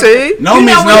you know upset. what I'm saying? See? No You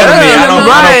means know no when to you me. in I the don't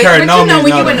moment, care. but No you know means when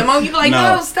no. you in the moment, you be like,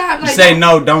 no, stop. Like, You say don't.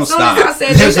 no, don't Soon as stop. I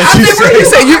said That's that, what I she said, where you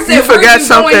said. said you going? I said, forgot where you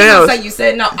something going? else. You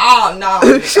said no. Oh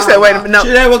no. she said, wait a minute, no.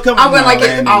 See, that would come. I went like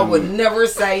man, it. I would never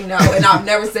say no, and I've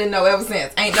never said no ever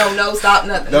since. Ain't no, stop,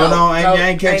 nothing. No,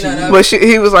 ain't catching none you. of it. But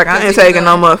he was like, I ain't Because taking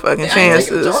no I ain't motherfucking taking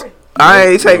chances. Jordan. I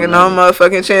ain't taking no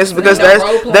motherfucking chances because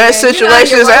there's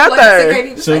situations out there.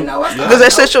 Because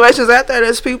there's situations out there.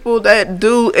 There's people that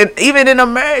do, and even in a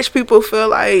marriage, people feel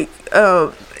like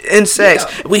in sex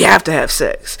we have to have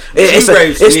sex. It's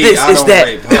rapes it's me. this, I it's don't that.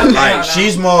 rape her. Like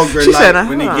she's more good. She Like said,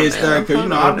 when it "Uh-huh, gets there, man. because you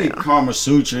know I be Karma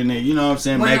Sutra and you know what I'm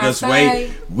saying, When make I us say-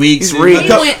 wait weeks. He He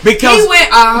went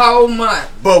a whole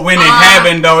month. But when it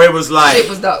happened though, it was like Shit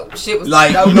was dope. Shit was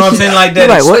like dope. you know what I'm saying, like that.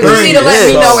 Like, what is You need to let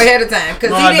me Yes. know ahead of time because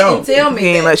No, he I didn't don't. tell me. He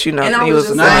ain't that. let you know. And I He was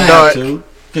just not like, dark.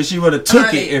 Because she would have took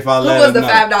honey, it if I who let was her the know.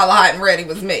 $5 hot and ready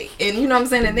was me. And you know what I'm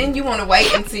saying? And then you want to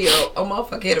wait until a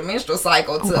motherfucker hit a menstrual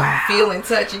cycle to feel and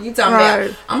touch. And you talking Right.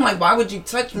 about, I'm like, why would you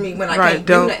touch me when I Right, can't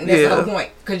do don't- nothing? That's the yeah. whole point.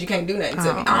 Because you can't do nothing to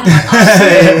me. I'm like, oh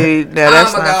shit. Hey, now Oh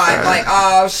that's my not God. fair. Like,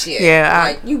 oh shit. Yeah,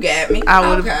 like, you got me. I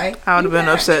would okay. have You been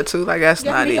got upset too. Like that's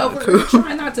Got not me even over cool.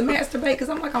 trying not to masturbate because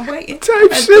I'm like, I'm waiting. Type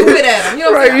I shit. threw it at him. You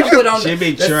know what I'm Right, saying? I put on She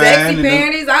be the trying sexy to do-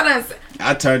 panties. I done.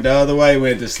 I turned the other way,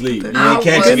 went to sleep. You I ain't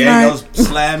catch was- it, ain't go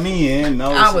slide me in.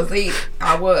 No, I was eating.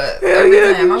 I was. Hell Every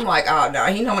yeah. time. I'm like, oh, no.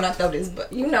 He know when I throw this.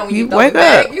 But you know when you You throw wake it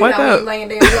back. up, You wake know when up. you laying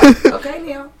there. You're like, okay,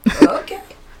 now. Okay.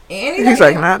 Anything He's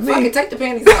like, else. not me. Fuck it, take the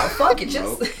panties out. Fuck it.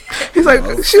 Just. He's like,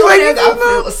 Nope. she's like, I you feel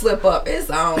know. a slip up. It's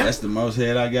on. That's the most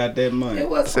head I got that month. It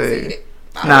was See. conceited.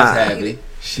 I Nah. was happy.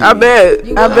 Shit. I bet.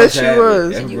 You I was. bet she happy.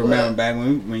 was. I You remember was. back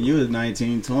when you was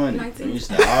 19, 20. 19. You used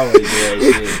to always do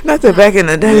that shit. Not that back in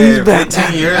the days, Yeah, back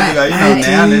 15 years ago. You know, Right.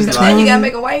 now it's Then like. you gotta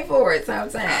make a wait for it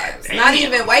sometimes. Not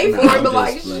even wait for Nah, it, but I'm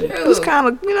like, just playing. It's shoot. kind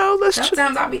of, you know, let's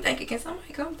Sometimes I'll be thinking, can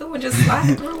somebody come through and just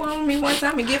slide through on me one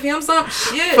time and give him something?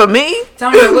 Shit. for me.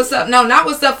 Tell me what's up. No, not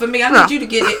what's up for me. I need you to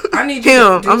get it. I need you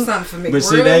Him. to do something for me. But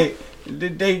see, Real?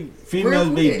 they females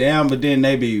be down, but then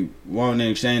they be wanting to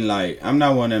exchange. Like, I'm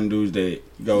not one of them dudes that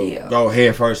go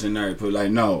head first in there. Put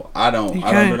like, no, I don't.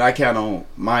 I count on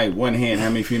my one hand how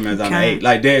many females I ate.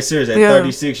 Like, dead serious. At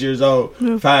 36 years old,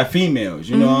 5 females.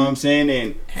 You know what I'm saying?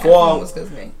 And 4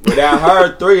 without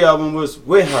her, 3 of them was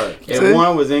with her, and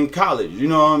 1 was in college. You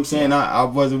know what I'm saying? I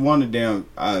wasn't one of them.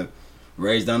 I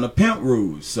raised on the pimp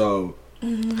rules. So,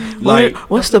 like,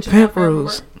 what's the pimp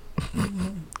rules?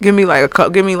 Give me like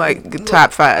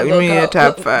top 5. Give me a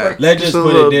top 5. Let's just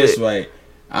put it this way.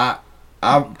 I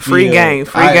free game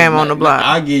on the block.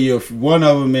 I give you one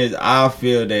of them is I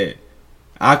feel that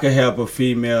I could help a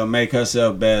female make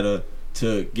herself better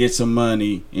to get some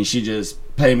money, and she just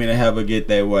pay me to help her get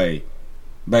that way.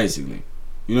 Basically,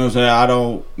 you know what I'm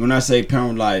saying? When I say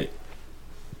parent, like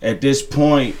at this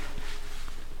point,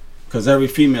 because every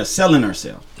female selling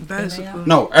herself. Basically.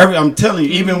 No, I'm telling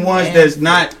you, even ones that's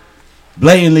not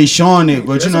blatantly showing it,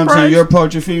 but you know what I'm saying, you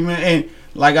approach a female, and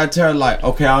like I tell her, like,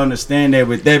 okay, I understand that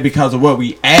with that because of what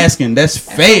we asking, that's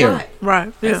fair.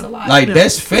 Right. Yeah. That's a lot. Like,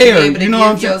 that's fair. You know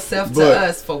what I'm saying? Yourself to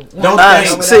us for one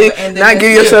don't think, not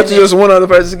give yourself to just one other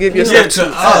person, give yourself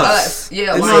to us.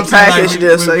 Yeah, you know what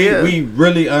I'm saying? We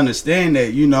really understand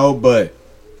that, you know, but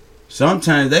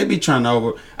sometimes they be trying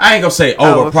to I ain't gonna say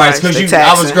overpriced, because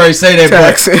I was going to say that,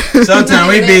 but sometimes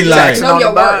we be like, know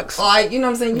your work. Like, you know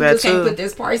what I'm saying? You just can't put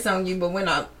this price on you, but when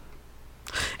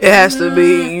it has to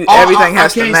be, everything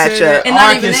has to match up. And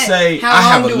not even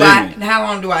that, how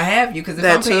long do I have you? Because if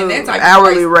I'm paying that type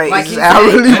hourly of price, like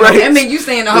hourly rate. I mean, you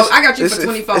saying the whole, I got you for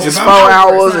 24 hours. It's 4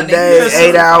 hours a day,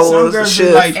 8 hours a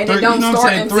shift. Like, and it don't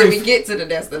start until we get to the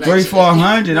destination.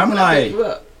 300-400. I'm like,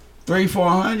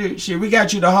 300-400. Shit, we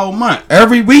got you the whole month.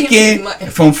 Every weekend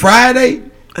from Friday,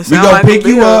 we gonna pick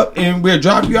you up and we'll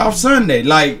drop you off Sunday.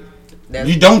 Like,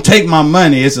 you don't take my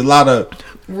money. It's a lot of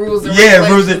rules and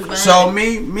rules. So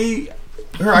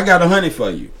I got 100 for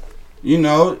you. You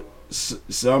know,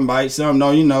 some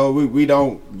no. You know, we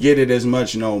don't get it as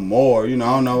much no more. You know,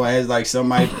 I don't know. It's like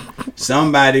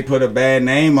somebody put a bad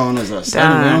name on us or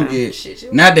something. We don't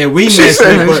get. Not that we mess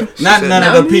with, but not none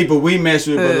of the people we mess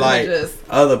with, but like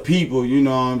other people. You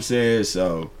know what I'm saying?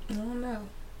 So I don't know,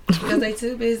 because they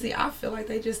too busy. I feel like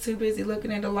they just too busy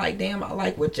looking at it like, damn, I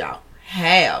like what y'all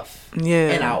have. Yeah,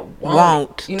 and I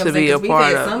want you know to be a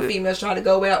part of it. Some females try to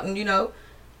go out and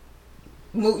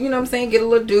move, you know what I'm saying, get a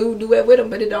little do it with them,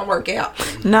 but it don't work out.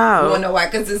 No. You wanna know why?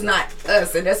 Because it's not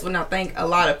us, and that's what I think a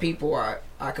lot of people are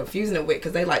confusing it with,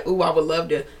 because they like, ooh, I would love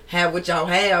to have what y'all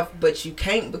have, but you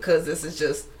can't, because this is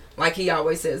just, like he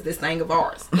always says, this thing of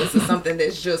ours. This is something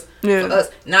that's just for us.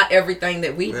 Not everything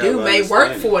that we do may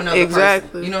work for another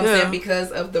person. You know what I'm saying?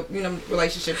 Because of the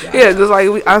relationship y'all have. Because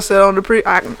like I said on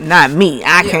the not me.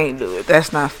 I can't do it.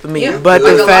 That's not for me. But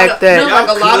like the fact that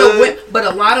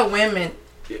a lot of women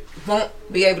won't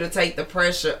be able to take the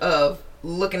pressure of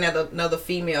looking at another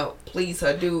female please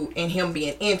her dude and him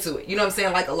being into it. You know what I'm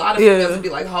saying? Like a lot of females would be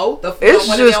like, hold the fuck.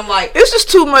 One of them like, it's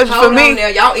just too much for me. Now,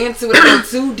 y'all into it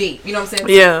too deep. You know what I'm saying?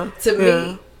 Yeah. To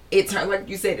me, it turns, like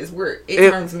you said, it's weird.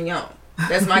 It turns me on.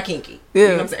 That's my kinky. You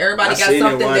know what I'm saying? Everybody got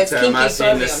something that's kinky I for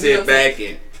them. To sit back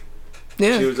and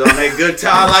she was on that good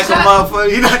time like a motherfucker.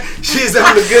 You know, she's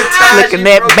on the good time. Looking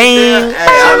at bang.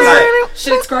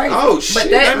 Shit's crazy. Oh shit!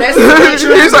 But that's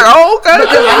he's like, oh okay.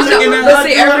 But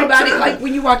see, everybody, like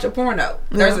when you watch a porno,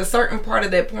 there's a certain part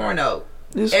of that porno.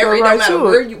 No matter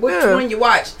which one you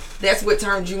watch, that's what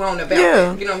turns you on about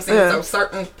it. You know what I'm saying? So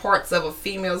certain parts of a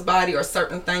female's body or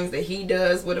certain things that he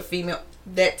does with a female,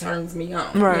 that turns me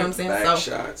on. You know what I'm saying? Back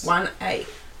shots. Why not? Hey,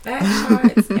 back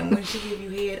shots. And when she give you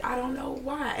head, I don't know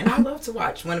why. And I love to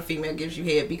watch when a female gives you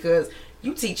head, because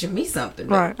you teaching me something.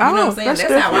 Right. You know what I'm saying?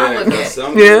 That's how I look at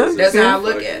it. Yeah. That's how I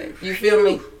look at it. You feel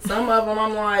me? Some of them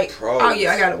I'm like, oh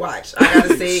yeah, I gotta watch. I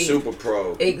gotta see. Super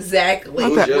pro. Exactly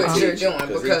what you're doing,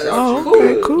 because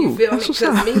cool. You feel me?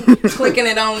 Because me clicking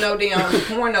it on no damn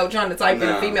porno trying to type in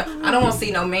a female, I don't want to see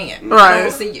no man. Right. I don't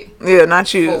want to see you. Yeah,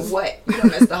 not you. For what? You know,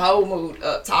 that's the whole mood.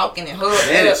 Talking and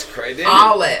hugging. That is crazy.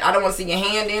 All that. I don't want to see your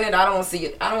hand in it. I don't want to see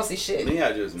it. I don't see shit. Me,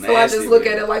 I just so I just look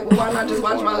at it like, well, why not just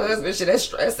watch my husband shit?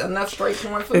 That's enough straight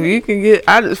porn for me. If you can get,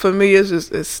 for me,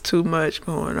 it's too much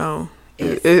going on.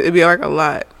 It'd be like a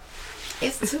lot.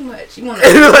 It's too much. You want to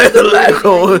do it's a lot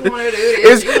going.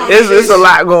 It's a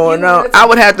lot going on. I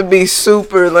would have to be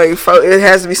super like. It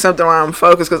has to be something where I'm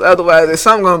focused, because otherwise, there's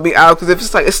something gonna be out. Because if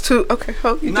it's like it's too okay,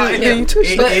 you touch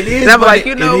it is. And I'm like,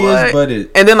 you know what?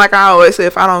 And then like I always say,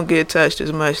 if I don't get touched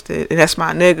as much, and that's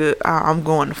my nigga, I'm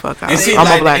going the fuck out.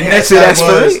 I'm like, that's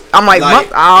for me. I'm like,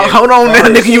 hold on now,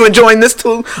 nigga, you enjoying this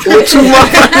too with 2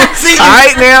 months? All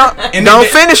right now, and don't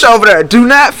finish over there. Do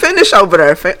not finish over there.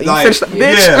 You finish the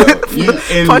bitch.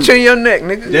 punch in your neck,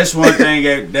 nigga. That's one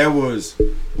thing that was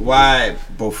why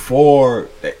before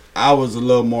I was a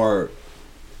little more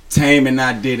tame and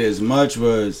not did as much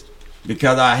was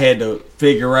because I had to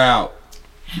figure out,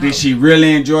 did she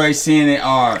really enjoy seeing it,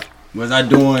 or was I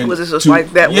doing? Was it just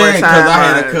like that one time? Yeah, because I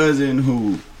had a cousin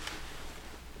who,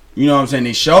 you know what I'm saying,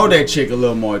 they showed that chick a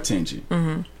little more attention,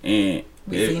 and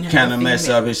it kind of messed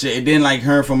up his shit. It didn't like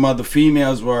her from other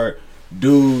females where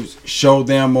dudes show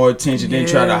them more attention, then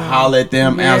try to holler at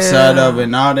them outside of it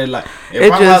and all that. Like,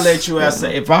 if I holler at you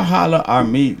outside, if I holler or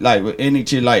meet like with any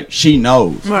chick, like she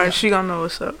knows, right? She gonna know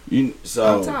what's up.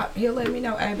 So on top, he'll let me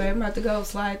know, hey babe, I'm about to go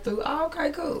slide through. Oh,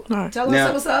 okay, cool. Right. Tell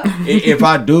her what's up. If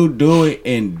I do it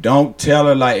and don't tell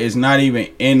her, like, it's not even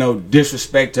in no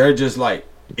disrespect to her, just like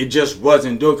it just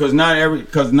wasn't do it, because not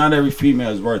every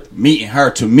female is worth meeting her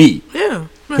to me. Yeah.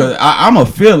 Cause I'm a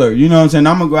feeler, you know what I'm saying?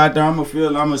 I'm gonna go out there, I'm gonna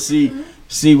feel, I'm gonna see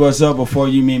what's up before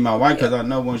you meet my wife. Cause I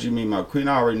know once you meet my queen,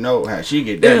 I already know how she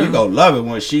get down. You gonna love it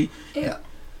when she,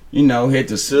 you know, hit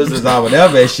the scissors or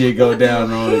whatever that shit go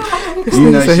down on it. You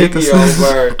know, she be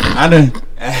over. I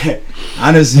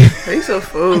done see. He's a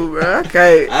fool, bro.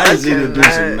 Okay. I done seen her do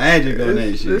some magic on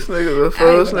that shit. This nigga's a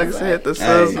fool. This nigga hit the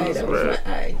scissors, bro.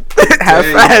 High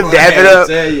five, dap it up.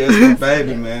 Tell you, it's my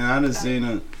baby, man. I done seen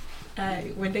her.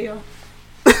 Hey, Wendell.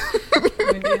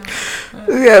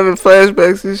 We having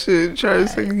flashbacks and shit. Trying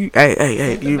to say,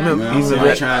 hey, you remember? Man,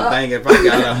 I'm trying to think if I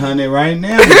got 100 right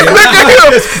now.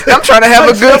 I'm trying to have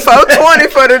a good 420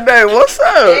 for the day. What's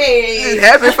up? Hey.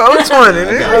 Happy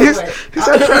 420. He's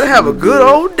trying to have a good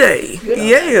old day.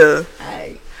 Yeah.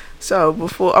 So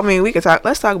let's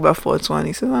talk about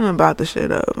 420 since I'm about to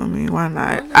shut up. I mean, why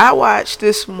not? I watched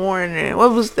this morning.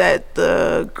 What was that?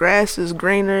 The Grass is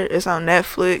Greener. It's on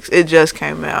Netflix. It just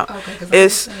came out. Okay,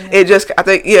 it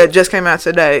just came out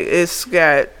today. It's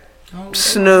got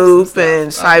Snoop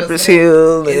and Cypress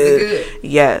Hill.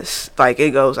 Yes, like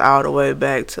it goes all the way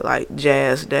back to like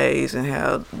jazz days and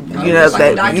how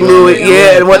that Louis,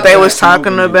 and what they was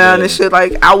talking about and shit.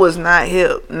 Like I was not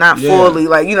hip, not fully.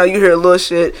 Like you hear a little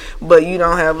shit, but you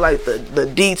don't have like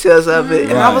the details of it.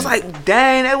 And I was like,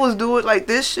 dang, they was doing like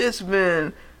this shit's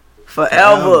been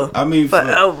forever. I mean,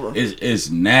 forever. It's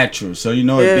natural. So it's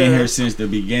been here since the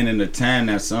beginning of time.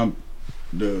 That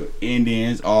the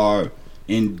Indians are.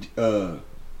 And the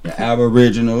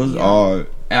Aboriginals or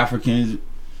Africans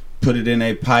put it in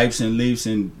their pipes and leaves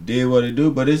and did what it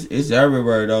do, but it's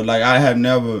everywhere though. Like I have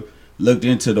never looked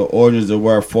into the origins of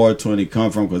where 420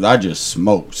 come from because I just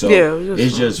smoke, so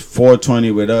it's just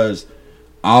 420 with us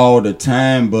all the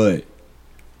time. But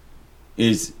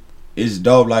it's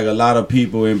dope. Like a lot of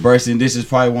people embracing. This is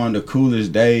probably one of the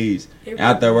coolest days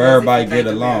out there where everybody get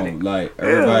along. Like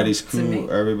everybody's cool.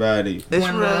 Everybody. It's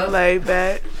real laid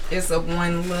back. It's a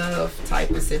one love type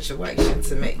of situation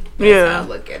to me. That's how I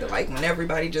look at it. Like when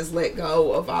everybody just let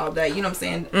go of all that. You know what I'm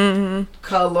saying? Mm-hmm.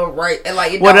 Color, right?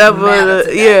 Like it whatever. Don't matter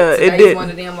today. Today's it did. One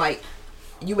of them like.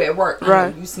 You at work,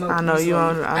 right? You smoke. I know you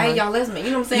on. Hey, y'all, let's make. You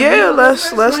know what I'm saying? Yeah,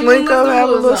 let's link up, have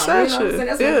a little session. You know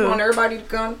that's when you want everybody to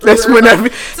come. That's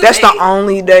the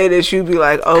only day that you be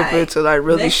like open to like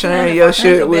really sharing your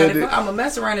shit with it. I'm gonna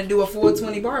mess around and do a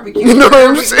 420 barbecue. You know what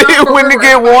I'm saying? When it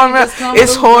get warm out,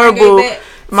 it's horrible.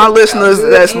 My listeners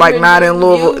that's like not in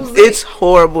Louisville, it's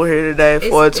horrible here today.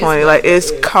 420, like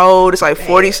it's cold. It's like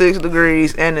 46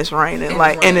 degrees and it's raining.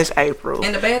 And it's April.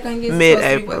 And the bad thing is,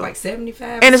 mid-April, like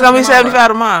 75. And it's gonna be 75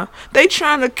 tomorrow. They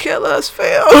trying to kill us,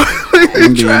 Phil.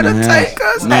 They trying to take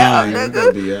us out,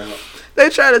 nigga. They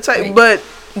trying to take, but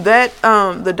that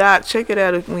the doc, check it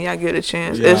out when y'all get a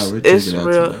chance. It's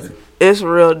real. It's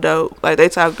real dope. Like they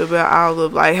talked about all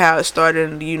of like how it started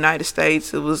in the United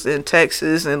States. It was in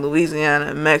Texas and Louisiana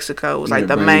and Mexico was like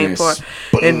the main part.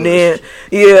 And then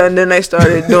they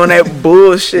started doing that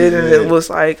bullshit and it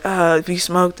was like, if you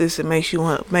smoke this, it makes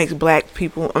black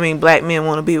men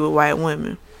want to be with white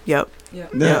women. Yep.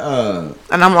 And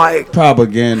I'm like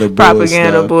propaganda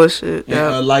bullshit.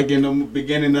 Like in the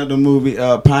beginning of the movie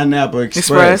Pineapple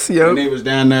Express when they was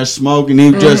down there smoking,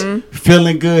 he was just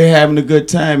feeling good, having a good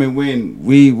time. And when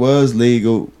weed was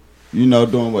legal,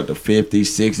 doing what the 50s,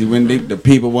 60s, when the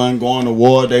people wasn't going to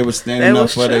war, they were standing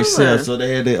up for themselves, so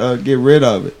they had to get rid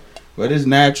of it. But it's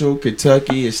natural.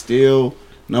 Kentucky is still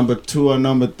number 2 or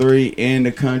number 3 in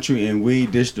the country in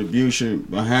weed distribution,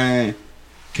 behind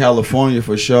California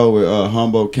for sure with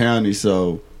Humboldt County.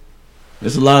 So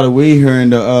there's a lot of weed here in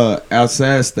the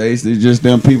outside states. It's just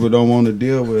them people don't want to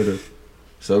deal with it.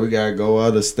 So we gotta go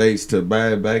other states to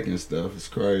buy it back and stuff. It's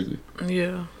crazy.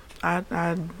 Yeah.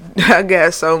 I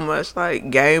got so much like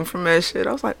game from that shit.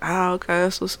 I was like, okay,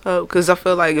 that's what's up. Because I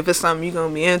feel like if it's something you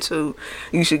gonna be into,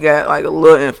 you should get like a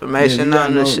little information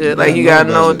on the shit. Like you gotta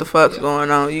know what the fuck's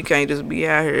going on. You can't just be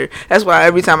out here. That's why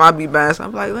every time I be buying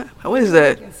something, I'm like, what is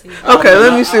that? Okay,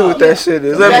 let me see what that shit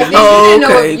is.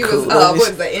 Okay, cool. What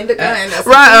is the indica?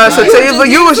 Right. So but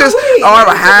you was just a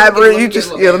hybrid. You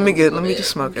just let me just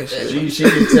smoke that shit. She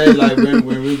can tell like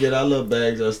when we get our little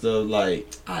bags or stuff. Like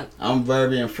I'm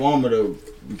very informative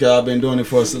because I've been doing it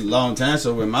for a long time.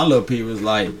 So when my little people was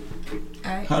like,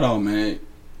 hold on, man.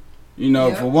 You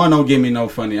know, for one, don't give me no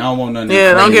funny. I don't want nothing.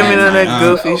 Yeah, don't give me none of that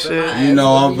goofy shit. You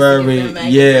know, I'm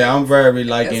very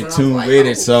like in tune with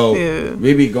it. So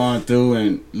we be going through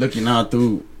and looking out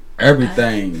through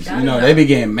everything. You know, they be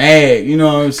getting mad. You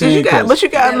know what I'm saying? But you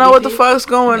gotta know what the fuck's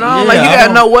going on. Like you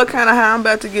gotta know what kind of high I'm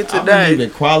about to get today. I believe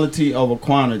in quality over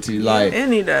quantity. Like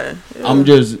any day. Yeah. I'm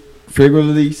just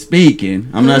figuratively speaking.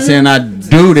 I'm not saying I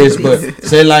do this, but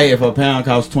say like if a pound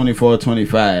costs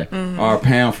 $24.25 or a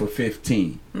pound for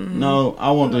 $15. No,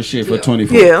 I want this shit for $24.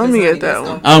 Yeah, let me get that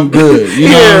one. I'm good. You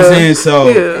know what I'm saying?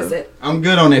 So I'm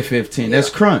good on that $15. That's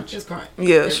crunch.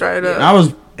 Yeah, straight up. I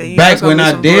was back when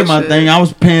I did my thing. I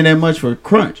was paying that much for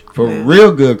crunch, for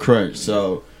real good crunch.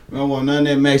 So we don't want none of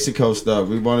that Mexico stuff.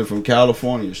 We want it from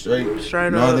California, straight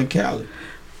Northern Cali.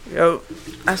 Yo,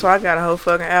 that's why I got a whole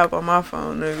fucking app on my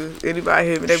phone, nigga. Anybody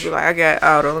hit me, they be like, I got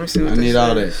auto. Let me see what I need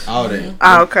all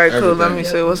that. Okay, cool. Let me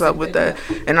see what's up with that.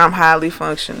 And I'm highly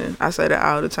functioning. I say that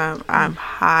all the time. I'm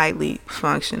highly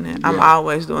functioning. I'm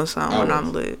always doing something when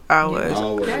I'm lit. Always.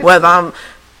 Whether I'm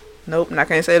I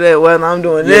can't say that. Well, I'm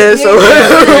doing this. So, you know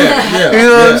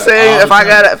what I'm saying? If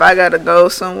I gotta go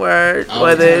somewhere,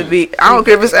 whether it be, I don't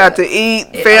care if it's out to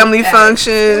eat, family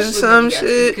functions, some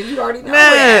shit,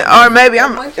 man. Or maybe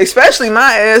especially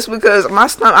my ass because my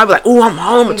stomach. I be like, ooh, I'm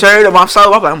home, I'm tear it up.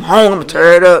 I'm home, I'm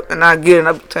tear it up, and I get it. And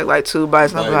I take like 2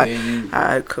 bites, and I'm like, all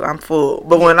right, cool, I'm full.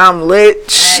 But when I'm lit,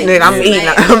 nigga,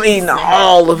 I'm eating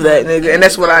all of that, nigga, and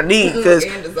that's what I need because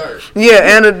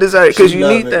and a dessert because you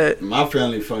need that. My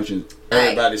family functions.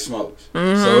 Everybody smokes,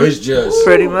 so it's just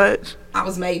pretty much. I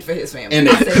was made for his family. And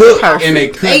they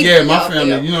cook, Yeah, my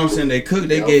family, you know what I'm saying? They cook,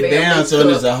 they get down, so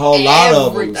there's a whole lot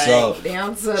of them.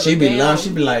 So she be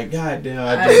like, God damn,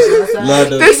 I just love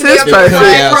the This is perfect.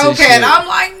 I'm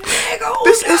like, nigga,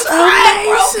 this is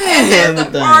amazing.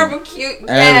 The barbecue,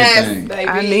 yes, baby.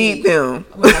 I need them.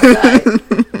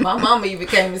 My mama even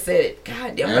came and said,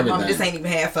 God damn, my mama, this ain't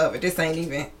even half of it. This ain't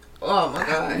even. Oh my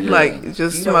God! Like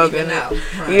just smoking it.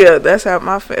 Yeah, that's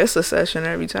how it's a session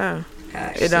every time.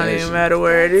 It don't even matter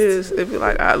where it is. It be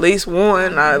like at least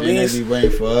one. At least they be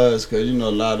waiting for us because you know a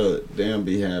lot of them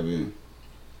be having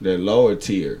the lower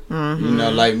tier. You know,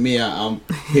 like me, I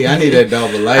need that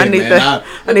double A, I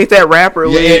need that rapper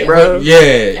weed, bro. Yeah,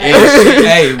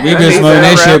 hey, we been smoking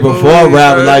that shit before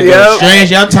rapper. Like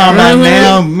strange, y'all talking about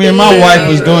now. Me and my wife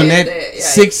was doing that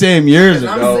 6-7 years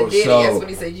ago. So that's what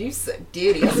he said. You said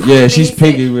Diddy. Yeah, she's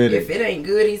picky with it. If it ain't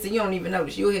good, he said you don't even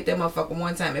notice. You'll hit that motherfucker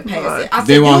one time and pass it. I said,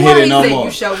 they won't hit it no more.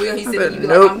 You sure will. He said,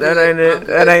 nope, that ain't it.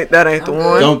 That ain't the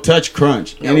one. Don't touch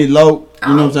crunch. Any low.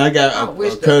 You know what I'm saying? I got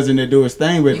a cousin that do his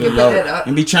thing with the low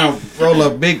and be trying to roll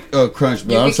up big crunch,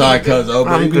 but I'm sorry, cousin.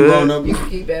 I'm good. You can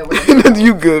keep that with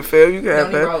you good, Phil. You can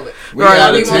have that. We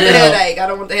got the headache. I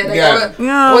don't want the headache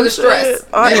or the stress.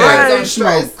 Yeah, you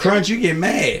smoke crunch, you get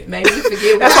mad. Maybe you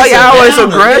forget. That's why y'all always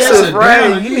aggressive,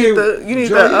 right? You need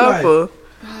the upper.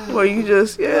 Where you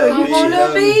just I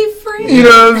wanna be free. You know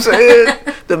what I'm saying?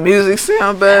 The music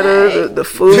sound better, the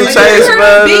food tastes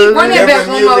better. Run that back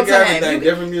one more time.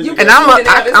 And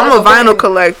I'm a vinyl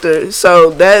collector, so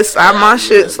that's my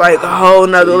shit's like a whole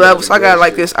nother level. So I got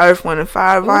like this Earth, Wind and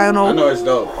Fire vinyl. I know it's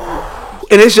dope.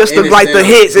 And it's just the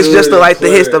hits. It's just the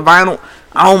hits, the vinyl.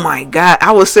 Oh my God!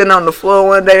 I was sitting on the floor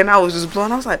one day and I was just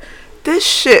blown. I was like, this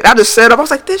shit. I just set up. I was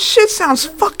like, this shit sounds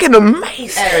fucking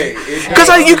amazing. Because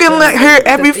you can hear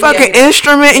every fucking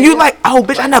instrument, and you like, oh,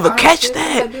 bitch, I never catch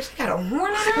that.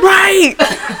 Right.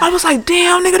 I was like,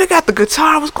 damn, nigga, they got the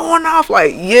guitar was going off.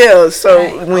 Like, yeah.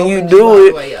 So when you do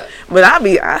it, but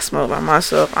I smoke by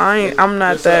myself. I'm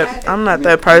not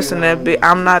that person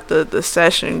I'm not the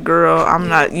session girl. I'm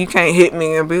not. You can't hit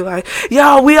me and be like,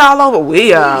 yo, we all over. We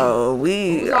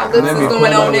going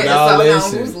on there.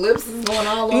 Whose lips is going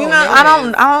all over? You know, I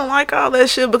don't like all that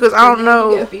shit because I don't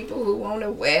know. You got people who want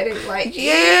to wet it like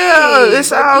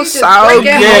it's all sour.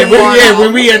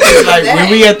 When we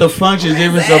at the functions,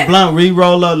 if it's a blunt, we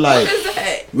roll up like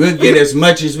we'll get as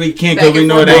much as we can because we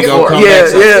know it ain't gonna come back.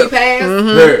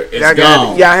 It's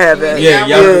gone. Y'all have that. Yeah,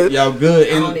 y'all good.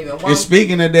 And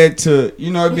speaking of that,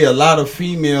 it'd be a lot of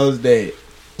females that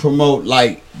promote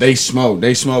like they smoke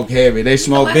heavy, they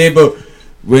smoke big, but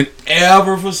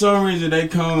whenever for some reason they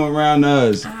come around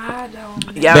us,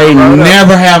 they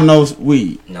never have no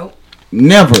weed. Nope.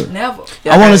 Never.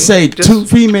 I want to say 2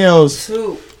 females.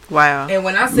 2. Wow. And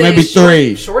when I said maybe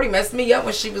 3, Shorty messed me up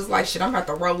when she was like, "Shit, I'm about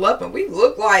to roll up," and we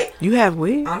look like you have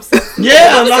weed. I'm so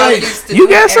yeah, like you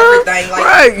got some, like,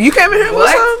 right? You came in here with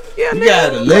some. Yeah, you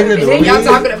got the liquor, the weed. Y'all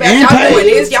talking about y'all doing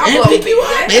this, y'all blow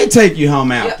big. They take you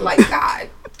home out. Yeah, like God,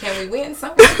 can we win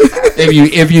something?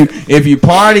 if you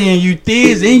party and you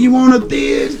thiz and you want to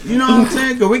thiz, you know what I'm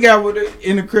saying? Cause we got with it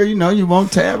in the crib, you know, you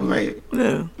won't tab, right?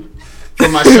 Yeah.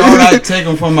 From my shoulder, I take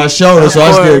them from my shoulder, so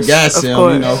I still got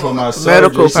some, you know, for my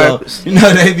medical surgery. Purpose. So, you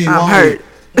know, they be I'm hurt.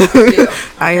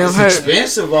 I am hurt. It's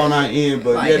expensive on our end,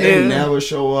 but yeah, they never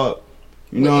show up.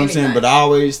 You know what I'm saying? But I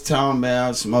always tell them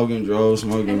about smoking drugs,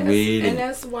 smoking weed. And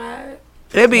that's why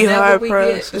it be hard we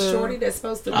pressed. Get the shorty that's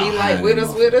supposed to be like with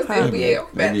us, then we out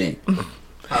about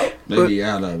that. They be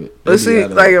out of it. But see,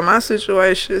 like in my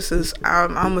situation, since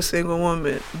I'm a single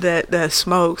woman that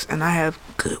smokes and I have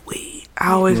good weed.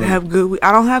 I always have good weed.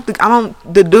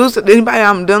 The dudes, anybody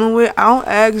I'm dealing with, I don't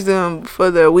ask them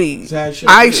for their weed. I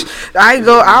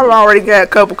already got a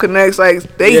couple connects, like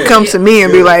they come to me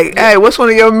and be like, hey, what's one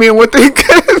of your men with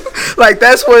the like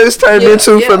that's what it's turned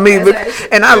into for me.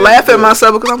 And I laugh at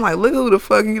myself because I'm like, look who the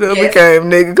fuck you done became,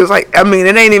 nigga. Because like, I mean,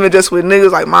 it ain't even just with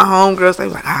niggas. Like my homegirls, they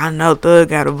like, I know Thug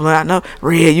got a blunt. I know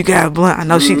Red, you got a blunt. I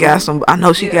know she got some. I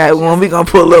know she got one. We gonna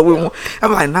pull up with one.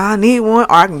 I'm like, nah, I need one,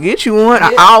 or I can get you one.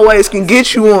 I always can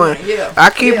get you one.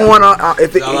 I keep one on.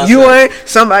 If you ain't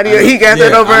somebody, he got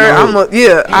that over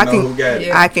there.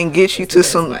 I can get you to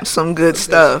some good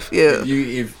stuff. Yeah.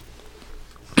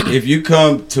 If you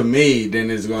come to me, then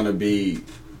it's gonna be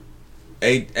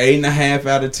 8.5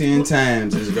 out of 10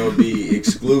 times. It's gonna be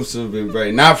exclusive and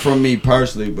very not from me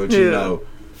personally, but you know,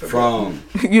 from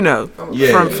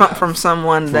from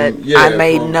someone that I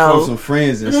may know, from some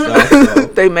friends and stuff. So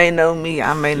they may know me,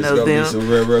 I may know them. Be some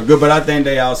real good, but I think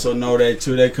they also know that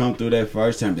too. They come through that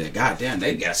first time. They goddamn,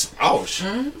 they got some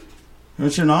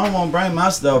But you know, I don't want to bring my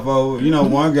stuff over. You know,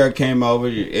 one girl came over.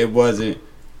 It wasn't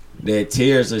that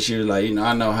tears, so she was like, you know,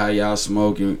 I know how y'all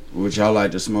smoking, which y'all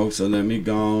like to smoke, so let me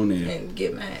go on and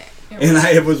get mad. And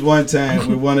it was one time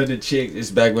with one of the chicks. It's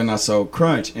back when I sold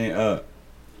Crunch, and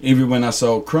even when I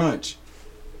sold Crunch,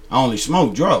 I only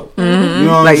smoked Dro. Mm-hmm. You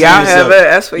know what like I'm y'all have it.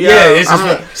 That's for y'all. Yeah, it's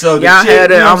so the y'all chick,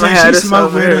 had it. You know I'm gonna have this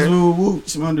over here.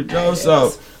 Smoked the Dro.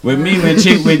 So with me, when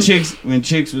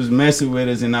chicks was messing with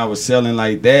us, and I was selling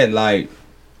like that, like.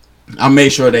 I made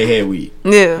sure they had weed.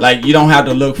 Yeah. Like, you don't have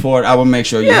to look for it. I will make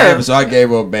sure you have it. So I gave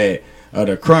her a bag of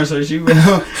the Crunch. So she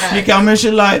come in, she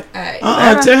like,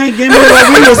 Terry, give me what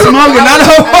we was smoking.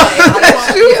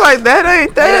 She was like, that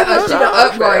ain't that. She done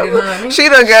upgraded, honey. She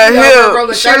done got him.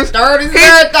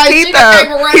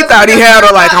 He thought he had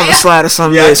her like, I'm going to slide or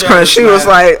something of this Crunch. She was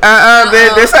like,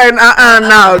 this ain't,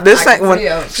 no, this ain't one.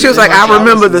 She was like, I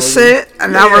remember the scent,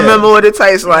 and I remember what it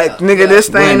tastes like. Nigga, this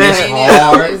thing ain't.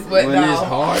 When it's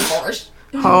hard.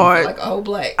 Like a whole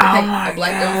black. Oh my a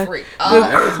black God. Freak.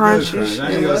 The Crunch.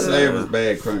 I ain't gonna say it was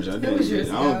bad Crunch. I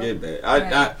don't get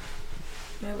bad.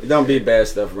 It don't be bad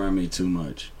stuff around me too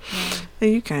much.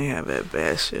 And you can't have that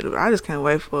bad shit. I just can't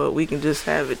wait for it. We can just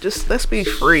have it. Just let's be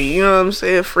free. You know what I'm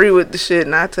saying? Free with the shit,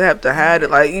 not to have to hide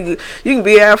it. Like you can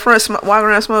be out front walking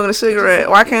around smoking a cigarette.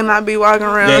 Why can't I be walking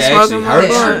around smoking my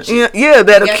blunt? Yeah,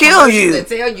 that'll kill you.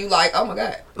 They tell you like, oh my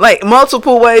God. Like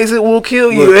multiple ways it will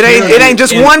kill you. It ain't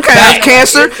just one kind of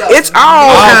cancer. It's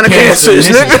all kind of cancers.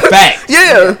 This is fact.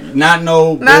 Yeah. Not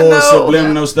no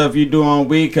subliminal stuff you do on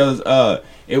weed, because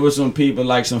it was some people,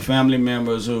 like some family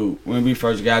members, who, when we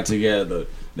first got together,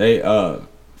 they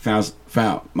found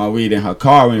my weed in her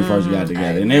car when we first got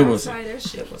together, and it was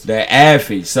the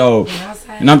Affy. So,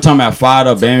 and I'm talking about fired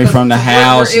up, baby, from the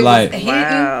house, like,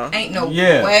 wow. Ain't no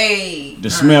way. The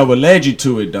smell would lead you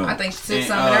to it, though. I think she took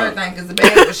some of everything because the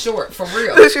bag was short, for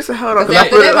real. She said, hold on,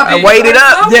 I waited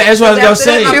up. Yeah, that's what I was going to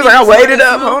say. She was like, I waited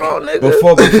up. Hold on, nigga.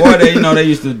 Before that, you know, they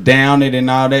used to down it and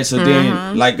all that. So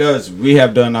then, like us, we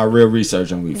have done our real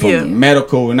research on weed. From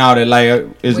medical and all that. Like,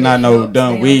 it's not no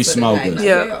done weed smokers.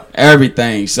 Yeah.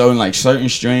 Everything. So, like, certain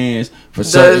strands for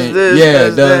certain.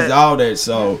 Does all that.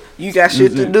 So. You got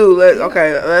shit to do.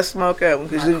 Let's smoke at them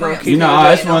because you're going to keep you know,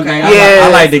 that's one thing. I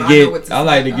like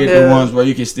to get the ones where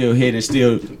you can still hit and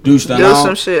still do stuff. Do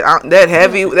some shit. That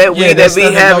heavy, that weed that be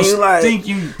heavy. You like think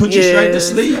you put you straight to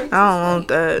sleep. I don't want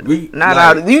that. Not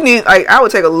out. You need I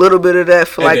would take a little bit of that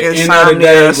for like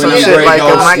insomnia or some shit like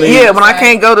that. When I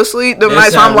can't go to sleep, the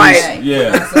nights I'm like,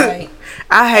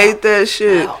 I hate that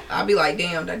shit. I'll be like,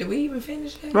 damn, did we even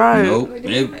finish it? Right. Nope.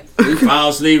 We fall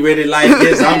asleep with it like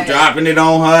this. I'm dropping it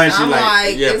on her, and she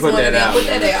like, yeah, put that out. Put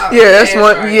that out. Yeah, that's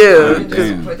one. Right.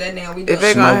 Yeah. Put that down. We if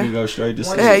they gonna go straight to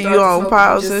sleep. They had you on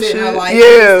pause and shit. Like,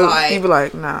 you be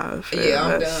like, nah. Yeah,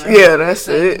 I'm done. Yeah, that's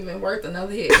it. Even worth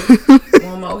another hit.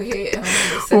 One more hit.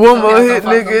 One more hit,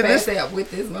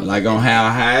 nigga. Like on how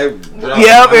high. Yep,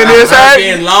 it is high.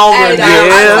 Being longer.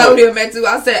 I told him that too.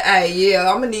 I said, hey, yeah,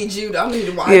 I'm gonna need you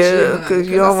to watch it. Yeah, because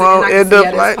you don't want to end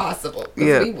up like. Possible.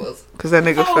 Yeah. Because that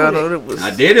nigga felt out it was. I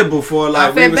did it before,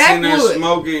 like we was sitting there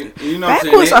smoking. You know what I'm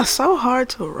saying? Backwoods are so hard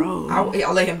to roll. I'll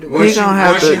let him do it. Once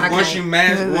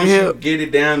you get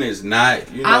it down, it's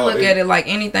not. You know, I look at it like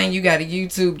anything you got to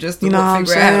YouTube just to figure out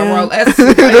how to roll.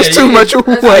 That's too much work.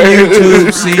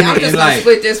 YouTube, see, I'm just gonna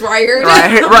split this right here.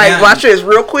 Right. Watch this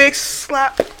real quick.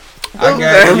 Slap. I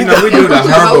got we do the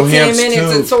herbal hemps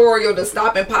 10-minute tutorial to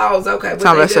stop and pause. Okay,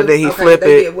 Tom said that he flip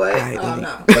it. What?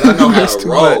 No. But I know how to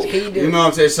roll. You know what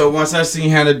I'm saying? So once I seen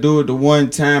how to do it the one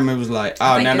time, it was like,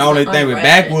 oh, now the only thing with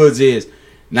backwoods is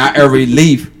not every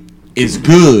leaf is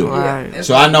good. Right.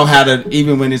 So I know how to,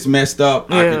 even when it's messed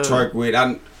up, I can twerk with.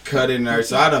 I cut in there,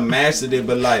 so I done mastered it.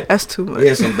 But like, that's too much. We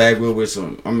had some backwood with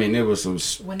some. I mean, it was some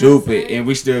stupid, and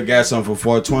we still got some for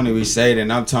 420. We saved,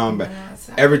 and I'm talking about.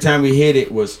 Every time we hit it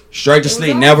was straight to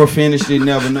sleep. Never finished it.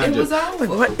 Never nothing. It was over.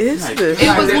 What is this? It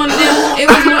was one of them. It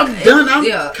was one. I'm done.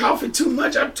 I'm coughing too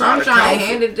much. I'm trying to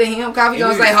hand it to him. Coffee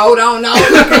gonna say, "Hold on, no, you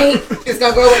can't. It's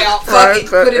gonna go out. Fuck it,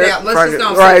 put it out. Let's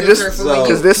just don't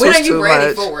because this was too much. When are you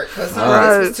ready for it? Because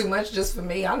this was too much just for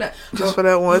me. I know. Just for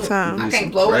that one time. I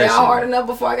can't blow it out hard enough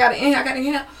before I got it in. I got it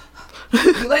in.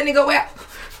 You letting it go out.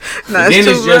 Nah, then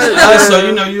it's just us, so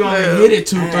you know you only hit it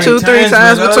 2-3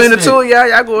 times between the two of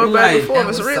y'all going back and forth.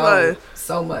 It's real life.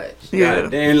 So much. Yeah.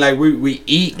 Then like we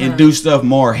eat and do stuff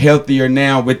more healthier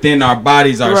now within our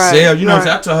bodies ourselves. You know what I'm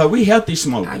saying? I told her we healthy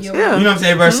smokers. You know what I'm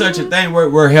saying? There's such a thing.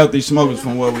 We're healthy smokers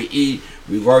from what we eat.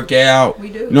 We work out. We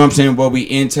do. You know what I'm saying? What we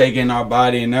intake in our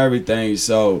body and everything.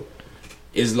 So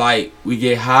it's like we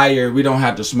get higher. We don't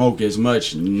have to smoke as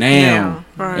much now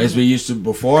as we used to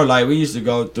before. Like we used to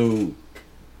go through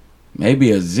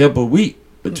maybe a zip a week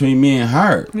between me and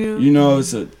her. Yeah. You know,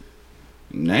 it's a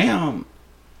now.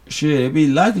 Shit, it be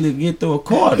lucky to get through a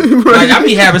quarter. Like I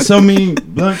be having so many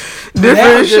different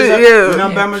shit. You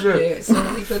know about my drip. Yeah, so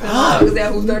we put them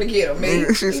that who's there to get them,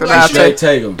 man. She said, "I'll take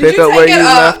them. Pick up where you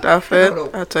left off at.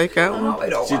 I'll take out one."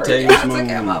 She take it smooth.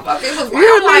 It was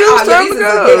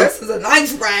like, this is a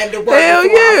nice ride to work. Hell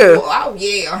yeah! Oh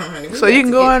yeah, honey. So you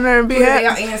can go in there and be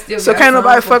happy. So can't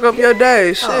nobody fuck up your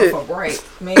day. Shit.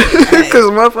 Because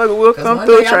motherfucker will come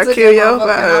through try to kill your vibe.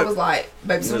 I was like,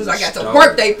 baby, as soon as I got to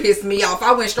work, they pissed me off.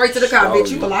 I went straight to the car, bitch.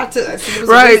 You a lot to us.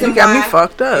 Right, you got me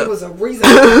fucked up. It was a reason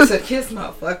to kiss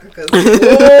motherfucker.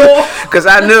 Because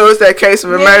I knew it was that case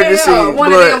of emergency.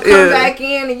 One of them come back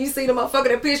in and you see the motherfucker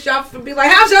that pissed you off and be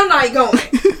like, how's your night going?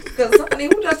 Because honey,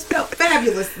 who just felt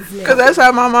fabulous this morning? Because that's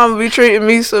how my mama be treating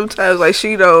me sometimes. Like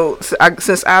she don't,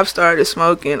 since I've started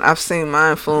smoking, I've seen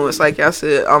my influence, like y'all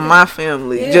said, on my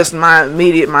family. Just my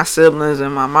immediate, my siblings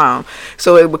and my mom.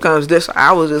 So it becomes this.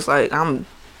 I was just like, I'm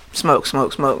smoke,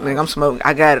 nigga. I'm smoking.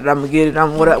 I got it. I'm gonna get it.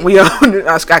 I'm what up. We on it.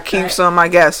 I keep some. I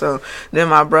got some. Then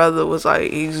my brother was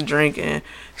like, he's drinking.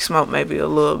 He smoked maybe a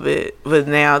little bit, but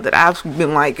now that I've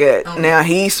been like that, now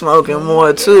he's smoking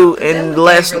more too, and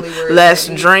less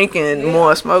drinking,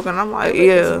 more smoking. I'm like,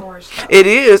 yeah, it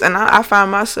is. And I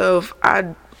find myself,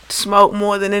 I smoke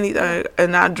more than anything,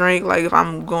 and I drink like if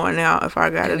I'm going out, if I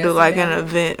gotta do like an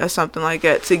event or something like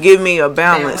that to give me a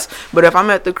balance. But if I'm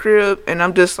at the crib and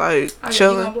I'm just like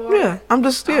chilling, I'm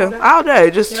just all day,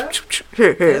 just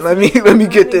here. Let me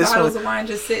get this one. Of wine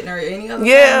just sitting there. Any other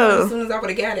time, as soon as I would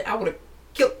have got it, I would have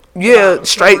killed. Yeah,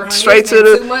 straight to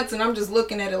the 2 months, and I'm just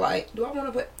looking at it like, do I want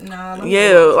to put? Nah.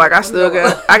 Yeah, like I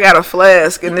got a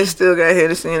flask, and it still got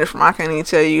Hennessy in it. From I can't even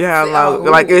tell you how long.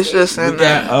 Like it's just in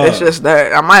there. It's just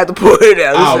there. I might have to pour it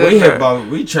out.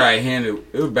 We tried Henny.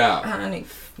 It was about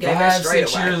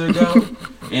 5-6 years ago.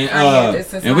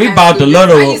 And we bought the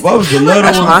little one. What was the little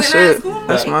one?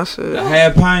 That's my shit. The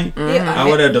half pint. I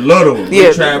went at the little one.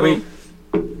 Yeah,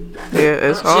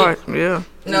 it's hard. Yeah.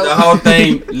 No. The whole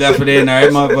thing left it in there.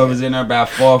 That motherfucker was in there about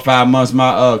 4 or 5 months.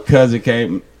 My cousin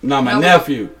came, my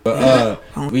nephew. But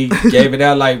we gave it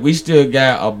out like we still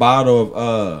got a bottle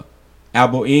of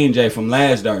Apple NJ from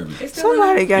last Derby.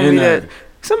 Somebody gave me that.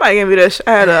 I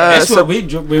had that's what we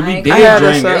did drink.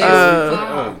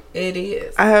 It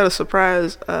is. I had a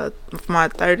surprise for my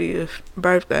 30th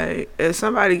birthday, and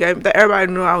somebody gave that.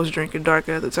 Everybody knew I was drinking dark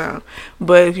at the time,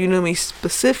 but if you knew me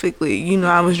specifically, you know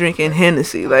I was drinking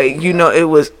Hennessy. Like it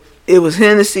it was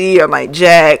Hennessy or like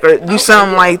Jack or do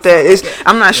something like that.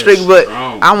 I'm not strict, but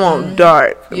I want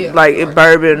dark, like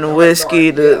bourbon, the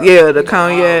whiskey, the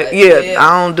cognac.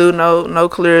 I don't do no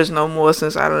clears no more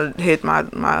since I done hit my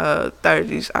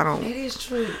 30s. I don't. It is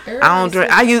true. I don't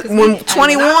drink. I used when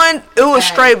 21. It was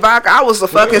straight vodka. I was a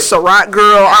fucking Ciroc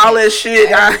girl. All that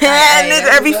shit. I had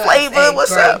nigga every flavor.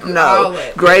 What's up?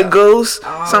 No, Grey Goose.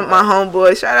 Something my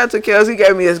homeboy. Shout out to Kels. He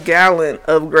gave me his gallon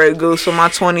of Grey Goose for my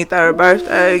 23rd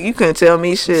birthday. You couldn't tell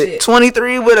me shit.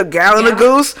 23 with a gallon of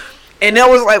Goose. And there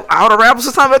was like all the rappers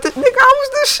was talking about this. Nigga, I was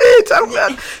this shit. Talking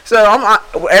about. So I'm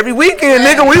every weekend,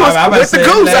 nigga, we was with the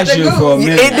Goose.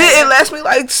 It didn't last me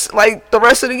like the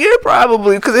rest of the year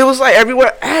probably because it was like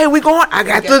everywhere. Hey, we going? I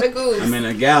got the Goose. I mean,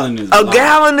 a gallon is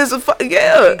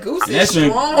Goose is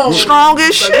strong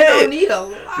as shit. You don't need a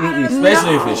lot.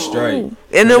 Especially if it's straight.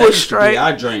 And it was straight.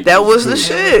 I drank. That was the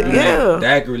shit. Yeah.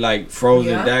 Daiquiri, like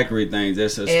frozen daiquiri things.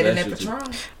 That's a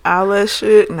specialty. All that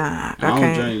shit, nah. I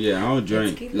don't drink. Yeah, I don't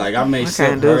drink. Like I may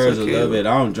sip hers a little bit.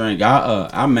 I don't drink.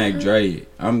 I Mac Dre it.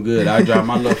 I'm good. I drop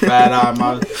my little fat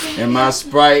eye and my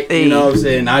Sprite. You know what I'm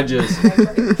saying? I just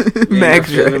Mac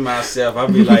Dre feeling myself. I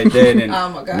be like that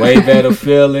and way better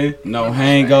feeling. No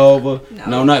hangover.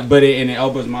 No, not. But it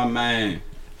opens my mind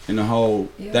and the whole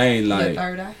thing. Like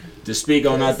to speak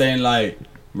on that thing. Like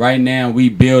right now we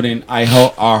building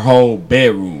our whole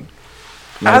bedroom.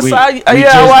 Like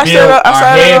I watched that. I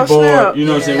saw that on Snap. You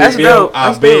know what I'm saying? We built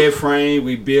our bed frame.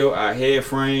 We built our head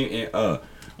frame, and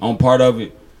on part of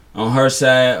it, on her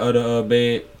side of the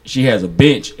bed, she has a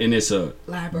bench, and it's a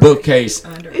bookcase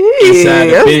inside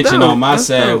the bench. And on my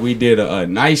side, we did a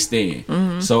nightstand.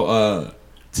 Mm-hmm. So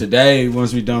today,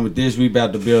 once we done with this, we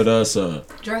about to build us a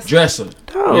dresser.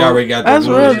 We already got the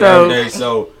wood today,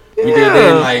 so. We did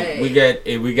that like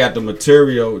we got the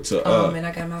material to how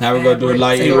we gonna do it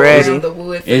like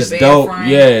it's dope.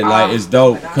 Like it's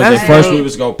dope because at first we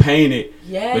was gonna paint it,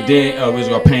 but then we was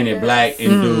gonna paint it black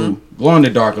and do glow in the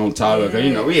dark on top of it. Cause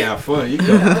you know we have fun. You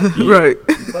go right.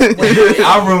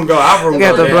 Our room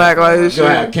got the black lights. You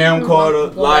have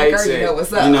camcorder lights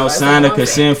and sign a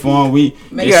consent form. We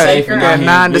safe in our hands.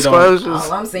 Non-disclosures.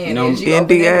 All I'm saying is you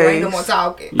ain't no more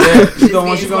talking. Yeah,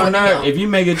 once you go in there, if you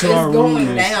make it to our room, it's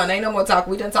going down. Ain't no more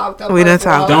talking. We done talked. Don't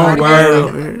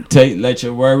worry. Let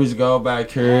your worries go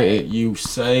back here. You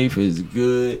safe is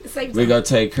good. We gonna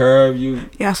take care of you.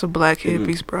 Y'all some black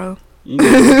hippies, bro. You know,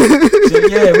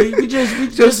 so we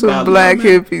just some black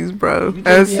hippies, bro.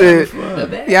 That's it.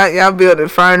 Y'all building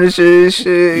furniture and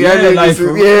shit.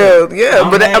 Yeah.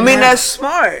 But I mean, that's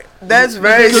smart. That's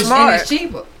very smart. And it's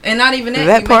cheaper. And not even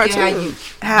that part too.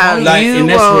 And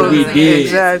that's what we did.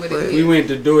 Exactly. We went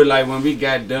to do it. Like when we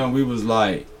got done, we was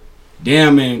like,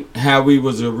 damn, and how we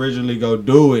was originally gonna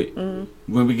do it.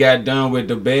 Mm-hmm. When we got done with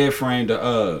the bed frame,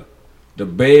 the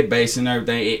bed base and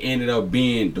everything, it ended up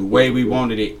being the way we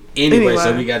wanted it anyway.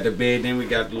 So we got the bed, then we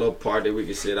got the little part that we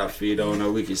could sit our feet on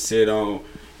or we could sit on,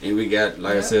 and we got,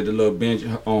 like I said, the little bench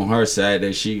on her side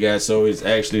that she got. So it's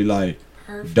actually like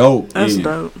dope. That's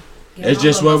dope. It's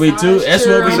just what we do. That's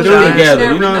what we do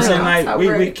together. You know what I'm saying? Like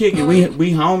we kick it.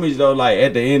 We homies though. Like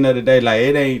at the end of the day, like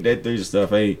it ain't that three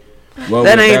stuff ain't. Well,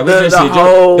 that ain't the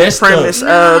whole premise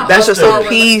of. That's just a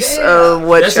piece of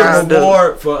what y'all do. That's a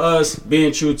reward for us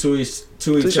being true to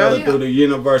each other through the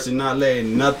universe and not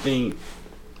letting nothing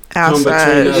come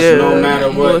between us, no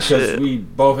matter what, because we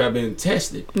both have been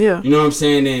tested. Yeah, you know what I'm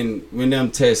saying. And when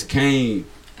them tests came,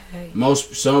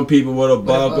 some people would have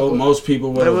buckled, most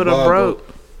people would have buckled,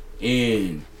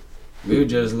 and we were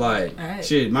just like,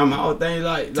 shit, my whole thing,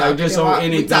 like just on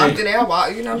anything. Talked to that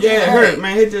while, you know what I'm saying? Yeah, it hurt,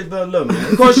 man. Hit this look,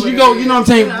 man. Of course, you go, you know what I'm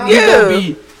saying? You gonna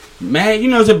be mad, you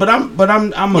know what I'm saying? But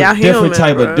I'm a different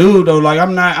type of dude, though. Like,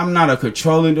 I'm not a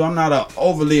controlling dude. I'm not a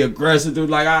overly aggressive dude.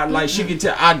 Like, she can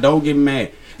tell, I don't get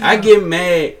mad. I get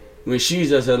mad when she's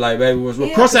just like, baby, of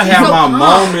course I have my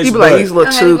moments. You be like, he's a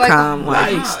little too calm.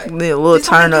 Like, need a little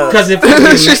turn up. Because if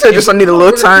she said, just I need a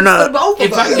little turn up.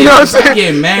 If I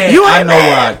get mad, I know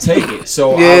where I take it.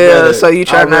 So so you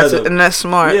try not to, and that's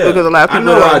smart because a lot of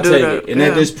people don't do that. And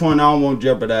at this point, I don't want to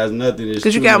jeopardize nothing.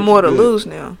 Because you got more to lose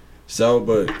now. So,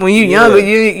 but when you younger,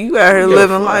 you out here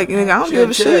living like, nigga, I don't give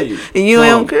a shit, and you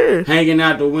don't care. Hanging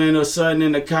out the window, sitting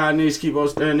in the car, niggas keep on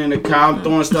staring in the car. I'm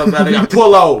throwing stuff out. I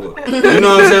pull over. You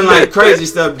know what I'm saying? Like crazy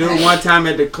stuff, dude. One time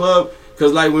at the club,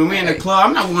 cause like when we in the club,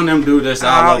 I'm not one of them dudes that's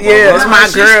all over. Yeah, it's my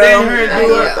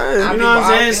girl. You know what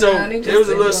I'm saying? So there was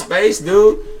a little space,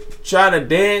 dude. Try to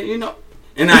dance, you know.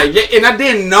 And I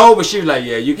didn't know, but she was like,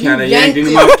 "Yeah, you kind of yanked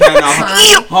him up kind of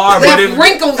hard." But it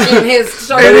wrinkles in his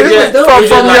shirt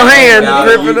from your hand,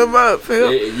 ripping them up.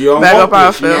 You back up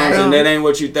our film, and that ain't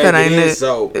what you think it is.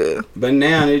 So, but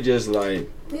now it just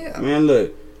like, man,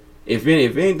 look, if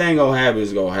anything gonna happen,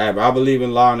 it's gonna happen. I believe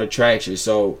in law and attraction.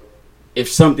 So if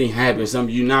something happens,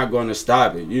 you're not gonna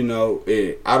stop it. You know,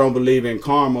 I don't believe in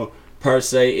karma per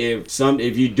se.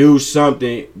 If you do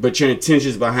something, but your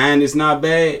intentions behind it's not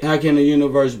bad, how can the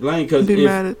universe blame? Because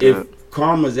if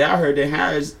karma's out here, then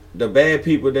how is the bad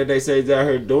people that they say is out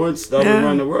here doing stuff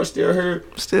around the world still here?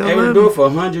 They would do it for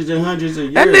hundreds and hundreds of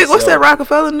years. That nigga, what's that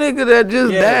Rockefeller nigga that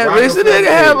just died? This nigga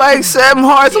had like 7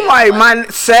 hearts. I'm like, my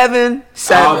 7.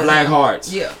 All black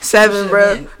hearts. Yeah. 7,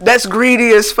 bro. That's greedy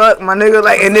as fuck, my nigga.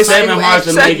 Like, and this 7 hearts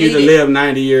to make you to live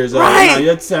 90 years old. Right. No,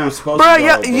 your time's supposed to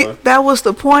go, bro. That was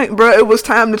the point, bro. It was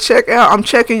time to check out. I'm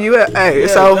checking you out. Hey,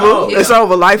 it's over. No. It's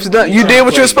over. Life's done. You did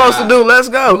what you're supposed to do. Let's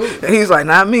go. And he's like,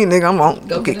 not me, nigga. I'm on.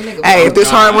 Okay. Hey, if this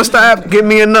heart one stop, give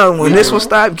me another one. This one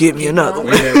stop, give me another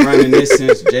one. We've been running this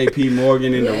since J.P.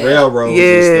 Morgan and the railroads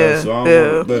and stuff.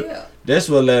 So but that's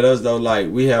what let us though. Like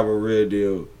we have a real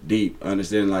deal, deep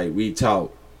understanding. Like we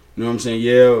talk. You know what I'm saying?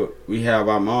 Yeah, we have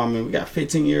our mom, and we got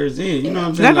 15 years in. You know what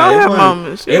I'm saying?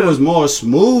 Like, it was more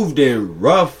smooth than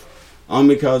rough,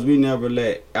 because we never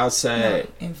let outside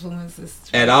influences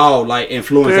at all, like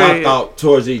influence our thought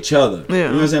towards each other. Yeah. You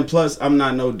know what I'm saying? Plus, I'm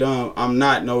not no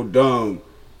dumb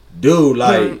dude.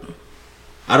 Like,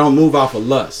 I don't move off of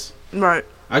lust. Right.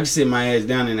 I can sit my ass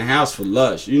down in the house for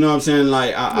lust. You know what I'm saying?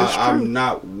 Like, I'm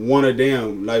not one of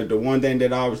them. Like, the one thing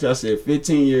that I always try to say,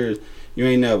 15 years, you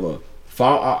ain't never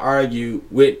fought or argued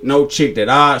with no chick that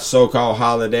I so-called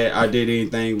hollered at. I did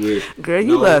anything with. Girl,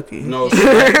 you lucky. No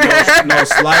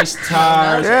sliced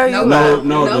tires.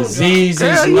 No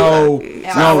diseases. No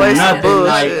nothing.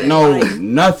 Like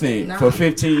nothing for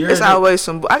 15 years. It's always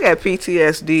some. I got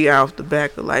PTSD off the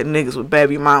back of like niggas with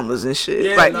baby mamas and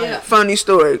shit. Yeah, funny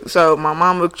story. So my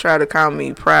mama tried to call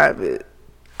me private.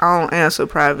 I don't answer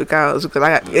private calls because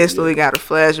I instantly got a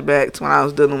flashback to when I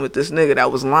was dealing with this nigga that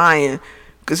was lying.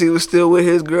 Because he was still with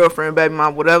his girlfriend, baby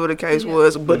mom, whatever the case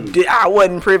was. But I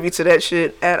wasn't privy to that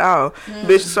shit at all.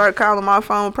 Bitch started calling my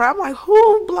phone private. I'm like,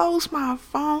 who blows my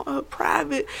phone up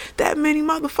private that many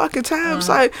motherfucking times?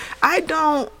 Like, I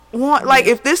don't want, like,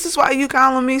 if this is why you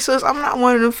calling me, sis, I'm not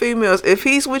one of them females. If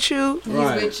he's with you,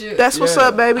 that's what's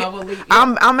up, baby.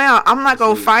 I'm out. I'm not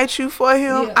going to fight you for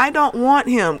him. I don't want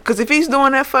him. Because if he's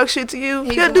doing that fuck shit to you,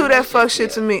 he'll do that fuck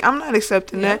shit to me. I'm not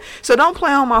accepting that. So don't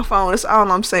play on my phone. That's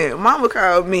all I'm saying. Mama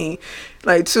called me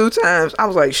like 2 times. I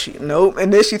was like, nope.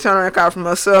 And then she turned around and called from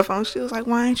her cell phone. She was like,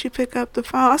 why ain't you pick up the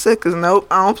phone? I said, because nope,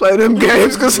 I don't play them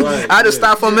games. Because I just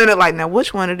stopped for a minute like, now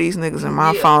which one of these niggas in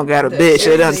my phone got a bitch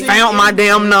that done found my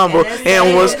damn number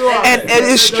and was and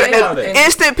it's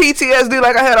instant PTSD.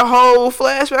 Like I had a whole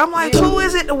flashback. I'm like, who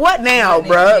is it? What now,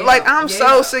 bro? Like I'm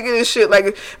so sick of this shit.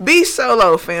 Like be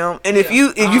solo, fam. And if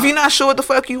you're not sure what the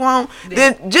fuck you want,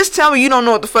 then just tell me you don't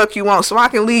know what the fuck you want so I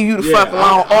can leave you the fuck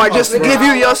alone or just give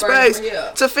you your space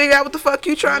to figure out what the fuck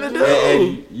you trying to do.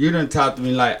 Hey, you done talk to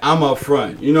me like I'm up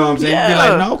front. You know what I'm saying? You be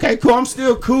like, no, okay, cool. I'm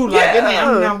still cool. Like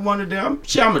I'm not one of them.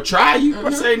 Shit, I'm gonna try you.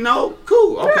 I say no,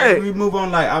 cool. Okay, we move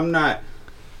on. Like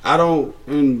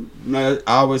I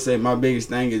always say my biggest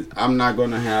thing is I'm not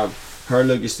gonna have her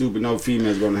looking stupid. No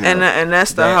female's gonna have. And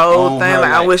that's the whole thing.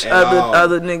 Like I wish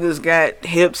other niggas got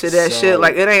hip to that shit.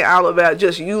 Like it ain't all about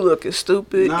just you looking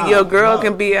stupid. Your girl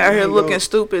can be out here looking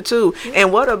stupid too.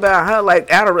 And what about her? Like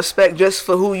out of respect, just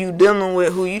for who you dealing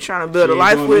with, who you trying to build a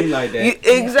life with. Like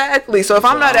exactly. So if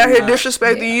I'm not out here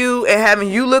disrespecting you and having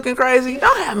you looking crazy,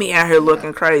 don't have me out here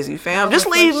looking crazy, fam. Just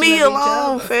leave me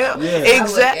alone, fam.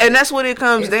 Exactly. And that's what it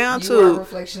comes down to.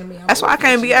 That's why I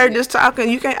can't be out here just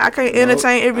talking. I can't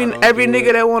entertain every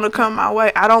nigga that want to come my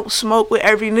way. I don't smoke with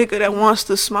every nigga that wants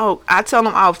to smoke. I tell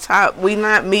them off top, we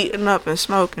not meeting up and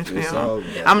smoking, fam.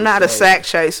 I'm not a sack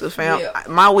chaser, fam.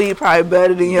 My weed probably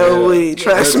better than your weed.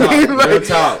 Trust me.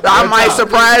 I might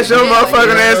surprise your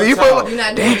motherfucking ass. You pull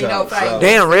up.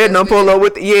 Damn, Red don't pull up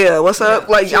with what's up?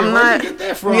 Like I'm not.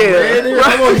 Damn,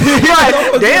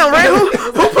 Red,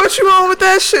 who put you on with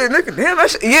that shit, nigga? Damn,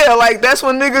 that shit. Yeah, like that's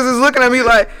when niggas is looking at me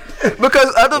like.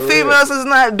 Because other females is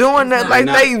not doing that. Like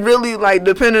they really like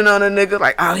depending on a nigga.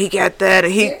 Like he got that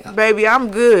and baby, I'm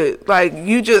good. Like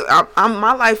you just,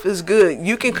 my life is good.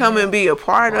 You can come and be a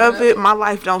part of it. My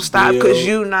life don't stop because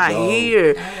you not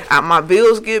here. My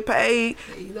bills get paid.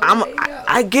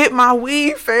 I get my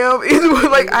weed, fam. Either way,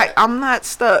 like I'm not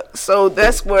stuck. So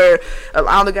that's where a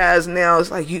lot of guys now is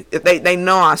like they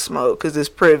know I smoke because it's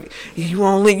privy. You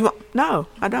won't leave. No,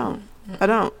 I don't.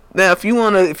 Now, if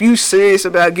you serious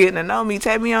about getting to know me,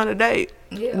 take me on a date.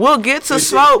 Yeah. We'll get to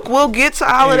smoke. We'll get to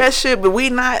all of that shit, but we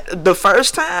not the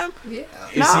first time. Yeah.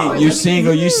 No. You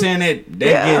single, you saying it,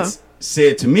 that gets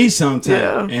said to me sometimes.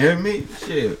 Yeah. And hear me?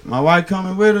 Shit, my wife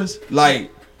coming with us.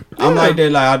 Like, I'm like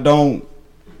that, like, I don't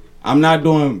I'm not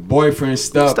doing boyfriend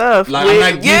stuff. Like, I'm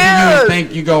not giving you and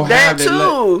think you go have that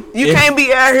too. You can't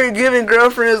be out here giving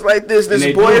girlfriends like this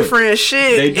boyfriend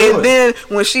shit. And then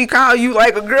when she call you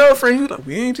like a girlfriend, you like,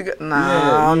 we ain't together.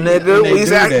 Nah, nigga.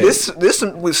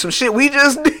 This some shit we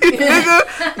just did,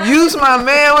 nigga. Use my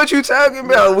man. What you talking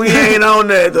about? We ain't on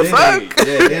that. The fuck?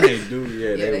 Then they do.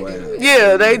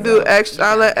 They do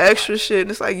all that extra shit.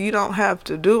 It's like you don't have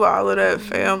to do all of that,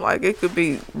 fam. Like it could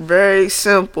be very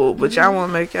simple, but y'all want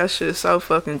to make y'all shit so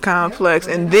fucking complex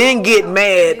and then get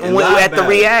mad at the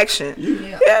reaction.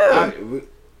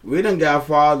 We done got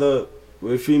farther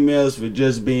with females for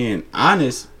just being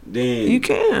honest. Then you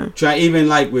can try, even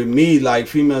like with me, like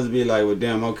females be like, well,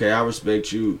 damn, okay, I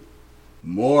respect you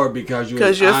more because you're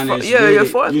honest. You're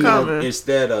forthcoming.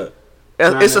 Instead of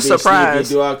it's a surprise.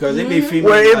 Because it be female.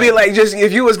 Where it'd be like just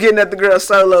if you was getting at the girl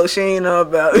solo, she ain't know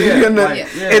about it. And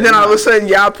then all of a sudden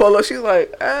y'all pull up, she's like,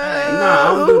 nah,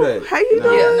 I don't do that. How you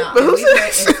doing? But who's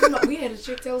this? We had a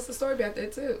chick tell us a story about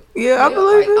that too. Yeah, I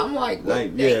believe it. I'm like,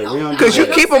 because you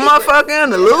keep a motherfucker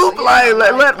in the loop, like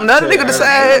let another nigga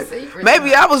decide.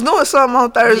 Maybe I was doing something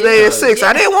on Thursday at 6.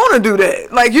 I didn't want to do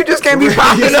that. Like you just can't be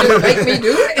popping up. Make me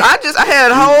do it. I had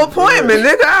a whole appointment,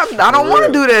 nigga. I don't want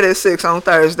to do that at 6 on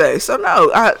Thursday. So no.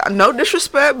 No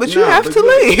disrespect, but you have to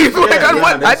leave.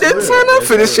 I didn't sign up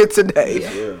for this shit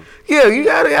today. Yeah, you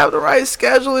gotta have the right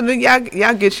schedule, and then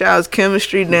y'all get y'all's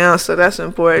chemistry down. So that's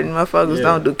important. Motherfuckers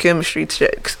don't do chemistry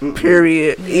checks.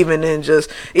 Period. Even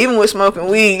with smoking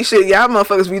weed, shit, y'all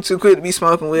motherfuckers be too quick to be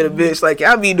smoking with a bitch. Like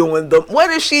y'all be doing what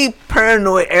is she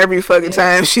paranoid every fucking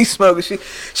time she smoking?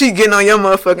 She getting on your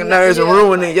motherfucking nerves and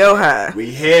ruining your high.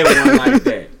 We had one like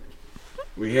that.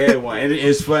 And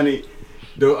it's funny.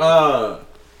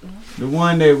 The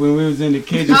one that when we was in the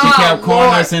kitchen, she kept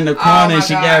calling us in the corner and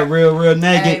she got real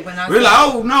naked. We're like,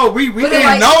 oh no, we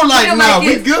didn't know no,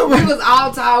 we good. We was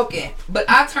all talking, but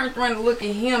I turned around to look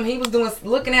at him. He was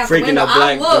looking out the window.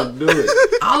 I looked.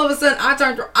 All of a sudden, I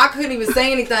turned. I couldn't even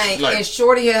say anything, and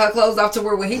Shorty had her clothes off to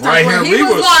where when he turned around, he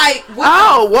was like, "Whoa!"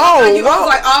 I was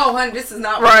like, "Oh, honey, this is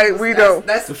not right." We don't.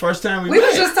 That's the first time we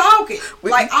was just talking.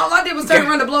 Like all I did was turn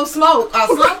around to blow smoke or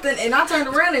something, and I turned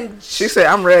around and she said,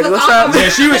 "I'm ready." What's up? Yeah,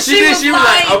 she was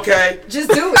like, okay.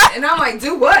 Just do it. And I'm like,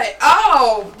 do what?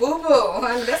 Oh, boo-boo.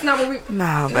 Honey, that's not what we...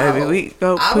 Nah, baby, we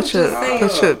go put your shit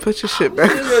back. Put your shit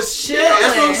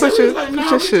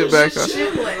back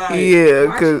on. Yeah,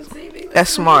 because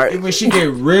that's smart. When she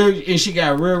get real, and she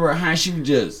got real high, she was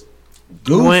just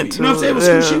goofy. You know what I'm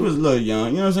saying? She was a little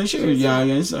young. You know what I'm saying? She was young.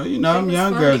 And so, them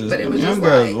young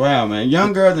girls. Wow, man.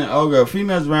 Young girls and old girls.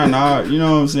 Females around all, you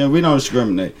know what I'm saying? We don't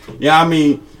discriminate. Yeah, I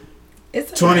mean,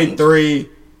 it's 23...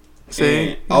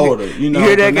 See, older, you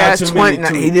hear that guy's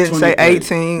 20? He didn't say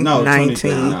 18, no,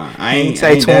 19. Nah, I ain't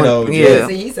say 20. Yeah,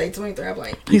 he say 23. I'm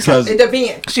like, because it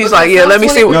depends. She's like, yeah, let me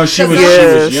see. No, she was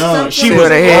young. She was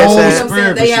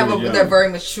old. They're very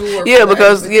mature. Yeah,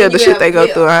 because the shit they go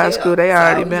through in high school, they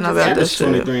already been about this shit.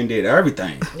 23 and did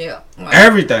everything. Yeah,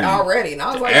 everything already. And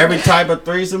I was like, every type of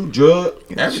threesome, drug,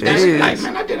 everything. Like,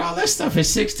 man, I did all that stuff at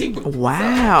 16.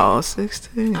 Wow,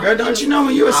 16. Girl, don't you know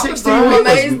when you were 16? I'm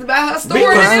amazed about her story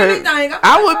and everything.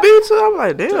 I would be too. I'm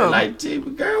like, damn. Like,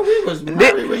 girl, we was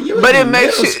married when you was in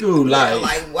middle school.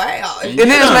 Like wow. And then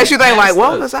it makes you think, like,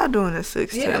 what was I doing at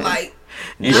 16? Yeah, like.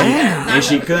 And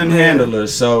she couldn't handle her,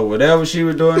 so whatever she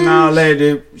was doing all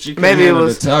that, she couldn't handle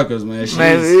the tuckers, man.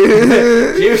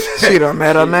 She done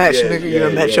met her match, nigga. You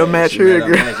done met your match here,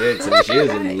 girl. She was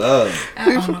in love.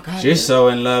 She's so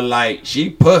in love, like,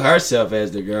 she put herself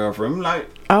as the girlfriend. I'm like,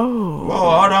 oh. Whoa,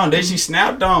 hold on. Then she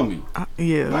snapped on me.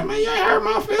 Yeah. Like, man, you ain't hurt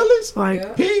my feelings.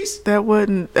 Like, peace.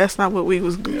 That's not what we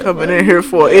was coming in here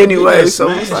for anyway. So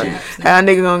it's like, how a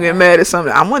nigga gonna get mad at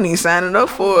something? I wasn't even signing up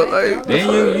for it. Like,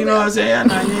 then you know what I'm saying?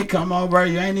 Now you ain't come over,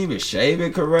 you ain't even shave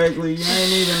it correctly. You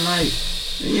ain't even like.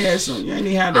 You ain't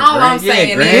even had to all I'm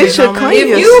saying is,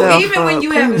 even when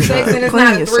you having sex and it's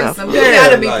not a threesome, you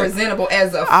gotta be presentable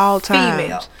as a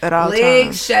female. At all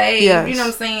legs shaved, you know what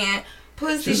I'm saying?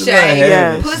 Pussy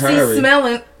shaved, pussy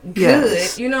smelling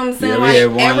good. You know what I'm saying? Like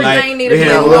everything needed to be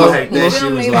looked. You feel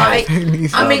me? Like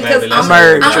I mean, because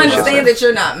I understand that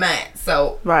you're not mad.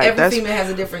 So every female has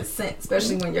a different scent,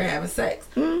 especially when you're having sex.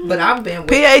 But I've been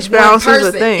with pH balance is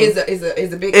a thing. Is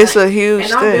a big. It's a huge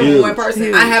thing. And I've been with one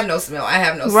person. I have no smell. I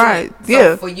have no scent. Right.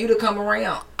 So for you to come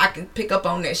around, I can pick up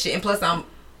on that shit. And plus,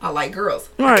 I like girls.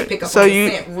 Right. I can pick up on the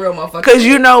scent real motherfucker. Because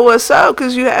you know what's up.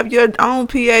 Because you have your own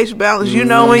pH balance. You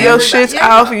know when your shit's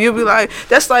off, and you'll be like,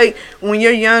 that's like when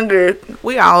you're younger.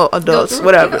 We all adults,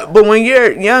 whatever. But when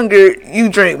you're younger, you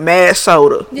drink mad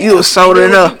soda. You was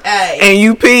sodaing up, and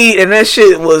you peed, and that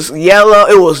shit was yellow.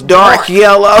 It was dark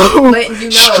yellow, letting you know,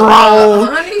 strong.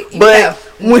 honey, but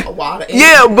water.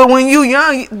 Yeah, but when you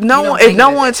young, if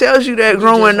no one tells you that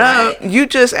growing up, you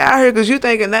just out here because you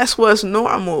thinking that's what's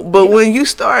normal. But when you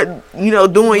start,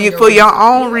 doing it for your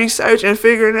own research and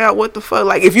figuring out what the fuck,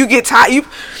 like if you get tired,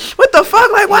 what the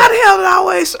fuck, like why the hell did I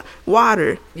always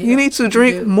water? You need to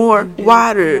drink more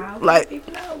water, like.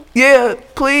 Yeah,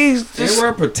 please just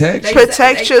protect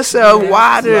yourself.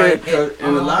 Water.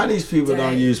 And a lot of these people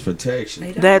don't use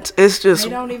protection. It's just they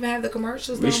don't even have the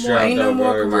commercials no more. Ain't no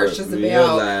more commercials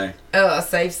about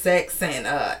safe sex and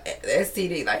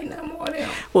STD. Like no more of them.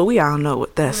 Well, we all know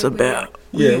what that's about.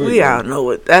 Yeah, we all know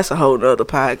what. That's a whole nother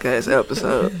podcast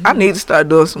episode. I need to start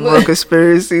doing some more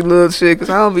conspiracy little shit because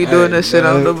I don't be doing that shit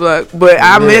on the block. But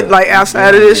I meant like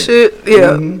outside of this shit.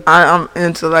 Yeah, I'm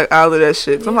into like all of that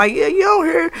shit. Cause I'm like, you don't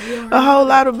hear a whole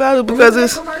lot about it because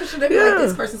it's like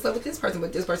this person slept with this person,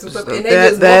 with this person slept with, and they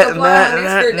just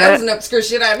multiply. That was an obscure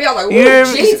shit out of me. I was like, whoa,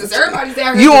 Jesus, everybody's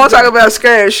down here. You want to talk about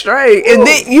scared straight, and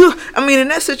then in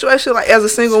that situation, like as a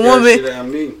single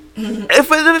woman. If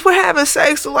we're having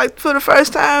sex like for the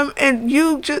first time and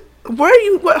you just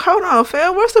hold on,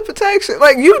 fam, what's the protection?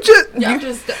 Like you just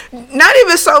not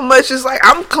even so much as like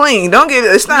I'm clean. Don't get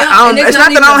it. It's not. It's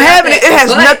not that I'm having it. It has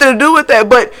nothing to do with that.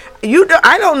 But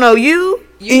I don't know you.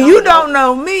 You don't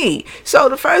know me. So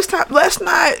the first time, let's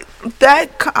not.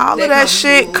 All of that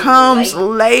shit comes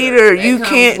later. You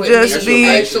can't just be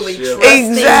exactly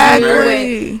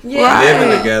right.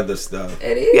 Living together stuff.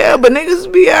 Yeah, but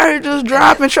niggas be out here just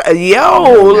dropping. And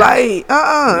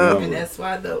that's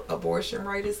why the abortion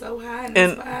rate is so high.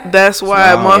 And that's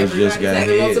why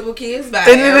multiple kids.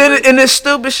 And it's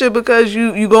stupid shit because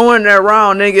you go in there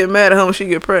wrong. They get mad at her when she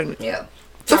get pregnant. Yeah.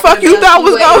 The fuck you thought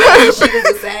was gonna happen? She was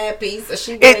a sad piece, or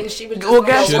she was just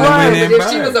guess what? But if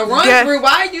she was a run through,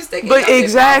 why are you sticking? But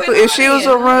exactly, if she was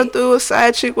a run through, a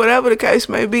side chick, whatever the case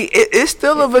may be, it's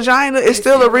still a vagina. It's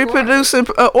still a reproducing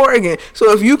organ.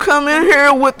 So if you come in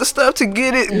here with the stuff to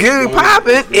get it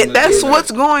popping, that's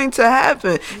what's going to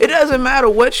happen. It doesn't matter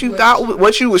what you thought,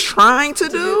 what you was trying to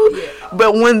do.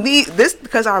 But when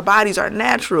because our bodies are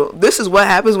natural, this is what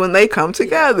happens when they come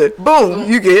together. Boom,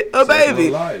 you get a baby.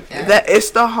 That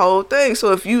it's the whole thing.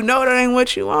 So if you know that ain't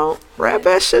what you want, wrap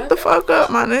that shit the fuck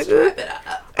up, my nigga.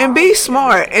 And be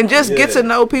smart and just get to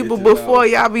know people before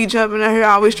y'all be jumping in here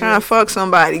always trying to fuck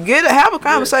somebody. Have a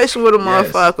conversation with a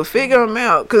motherfucker. Figure them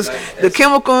out. Because the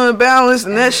chemical imbalance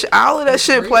and that all of that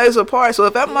shit plays a part. So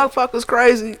if that motherfucker's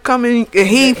crazy, come in and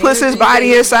he puts his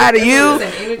body inside of you,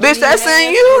 bitch, that's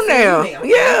in you now.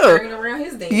 Yeah.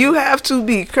 You have to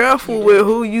be careful with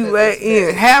who you let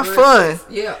in. Have fun.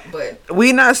 Yeah, but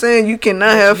we not saying you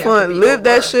cannot have fun. Live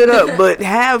that shit up, but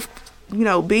have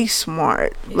be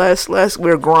smart.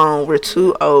 We're grown. We're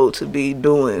too old to be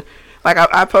doing. Like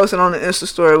I posted on the Insta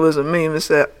story, it was a meme. It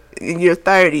said, you're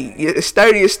 30.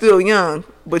 30 is still young,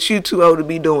 but you too old to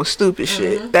be doing stupid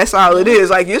shit. That's all it is.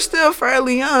 Like, you're still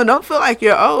fairly young. Don't feel like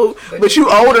you're old, but you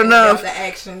old enough.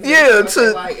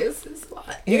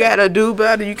 You gotta do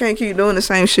better. You can't keep doing the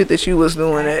same shit that you was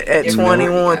doing at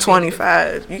 21,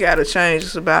 25. You gotta change.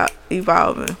 It's about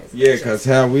evolving. Yeah, because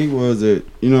how we was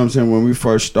when we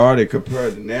first started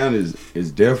compared to now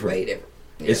is different. Way different.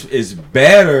 Yeah. It's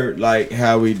better like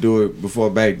how we do it before.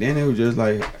 Back then it was just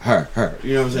like her.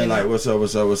 You know what I'm saying? Like what's up.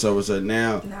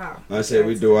 Now, I said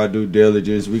we do our due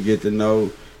diligence. We get to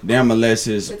know them unless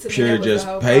it's pure just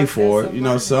pay for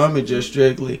it. Some is just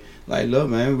strictly like, look,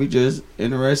 man, we just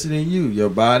interested in you. Your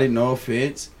body, no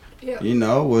offense. Yeah.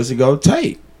 What's it gonna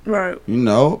take? Right.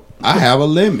 I have a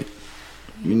limit.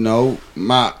 I'm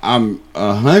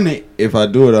 100. If I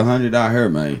do it 100 out here,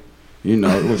 man.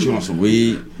 What you want, some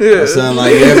weed or something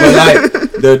like that?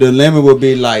 But like the limit would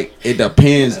be like, it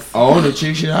depends on the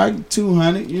chick shit. I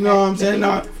 200. You know what I'm saying?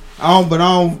 No, I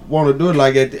don't want to do it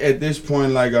like at this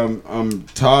point. Like I'm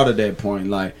tired of that point.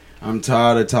 Like I'm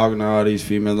tired of talking to all these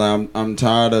females. Like, I'm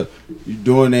tired of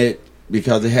doing it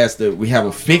because we have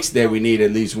a fix that we need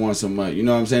at least once a month. You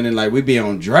know what I'm saying? And like we be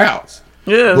on droughts.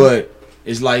 Yeah. But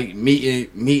it's like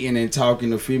meeting and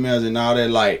talking to females and all that.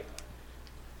 Like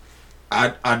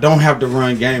I don't have to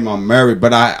run game. I'm married,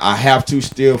 but I have to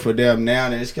still for them now.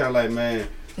 And it's kind of like, man,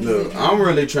 look, I'm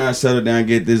really trying to settle down,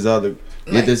 get this other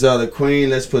queen.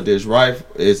 Let's put this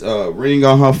ring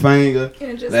on her finger.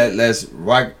 Let's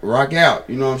rock out.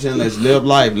 You know what I'm saying? Let's live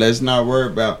life. Let's not worry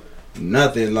about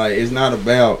nothing. Like it's not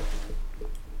about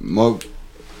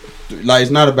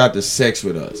it's not about the sex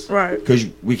with us, right? Because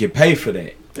we can pay for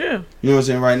that. Yeah. You know what I'm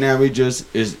saying? Right now, we just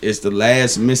it's the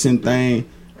last missing thing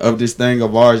of this thing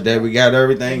of ours that we got.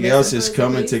 Everything else is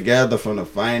coming together, from the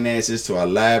finances to our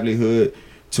livelihood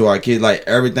to our kids. Like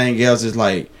everything else is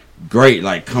like great,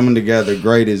 like coming together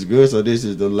great is good. So this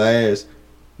is the last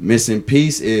missing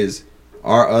piece, is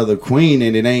our other queen,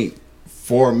 and it ain't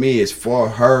for me. It's for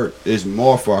her. It's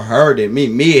more for her than me.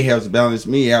 Me, it helps balance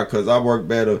me out because I work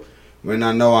better when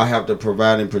I know I have to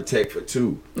provide and protect for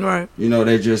two. Right. You know,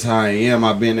 that's just how I am.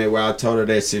 I've been there where I told her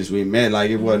that since we met.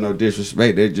 Like, it wasn't no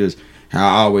disrespect. That's just how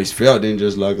I always felt. And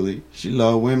just luckily, she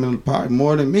loved women probably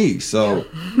more than me. So,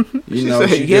 you know,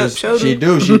 she just don't. She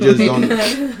do.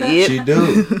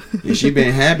 And she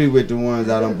been happy with the ones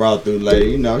I done brought through later.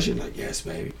 You know, she's like, yes,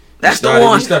 baby. That's the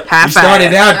one. You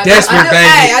started out desperate, baby.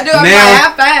 Hey, I do a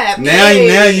high five. Now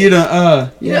you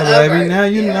done, baby. Now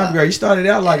you done upgrade. You started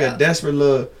out like a desperate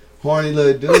little horny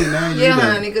little dude. Now you done.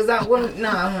 Honey, because I wasn't. Nah,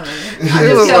 honey. I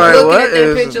just kept looking at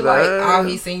that picture like all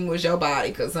he seen was your body.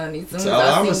 Because, honey, as soon as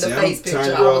I seen the face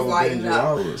picture, I was like,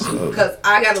 no. Because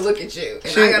I got to look at you.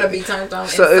 And I got to be turned on.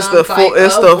 So it's the full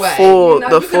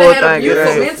thing.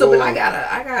 Beautiful mental, but I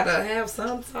gotta have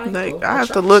some type of. I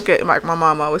have to look at, like my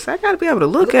mom always said, I got to be able to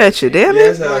look at you, damn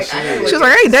it. She's like,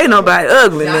 I ain't dating nobody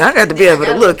ugly, man. I got to be able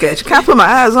to look at you. Can I put my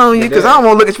eyes on you? Because I don't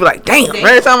want to look at you like, damn.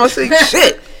 Every time I see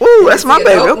shit. Ooh, that's my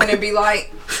baby. Okay. And be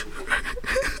like,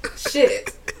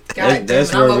 shit.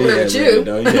 That's where we at,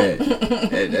 though. Yeah,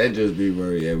 that just be where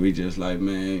we at. We just like,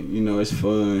 man, you know, it's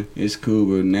fun, it's cool,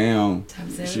 but now,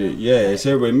 shit, it's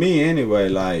here with me anyway.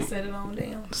 Like, set it on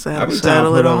down. I be trying to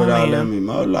put over all that me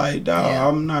more. Like, dog,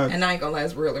 I'm not. And I ain't gonna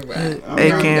last really bad.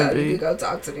 It can't be. You go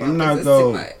talk to them. I'm not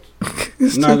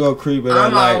gonna creep it.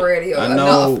 I'm already I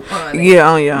know. Yeah,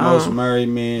 on your own. Most married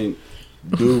men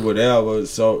do whatever.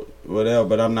 So. Whatever,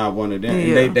 but I'm not one of them.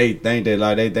 Yeah. And they think that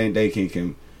like they think they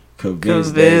can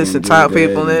convince to talk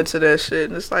people into that shit.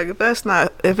 And it's like if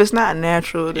it's not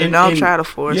natural, then don't try to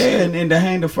force it. Yeah,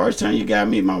 and the first time you got to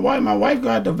meet my wife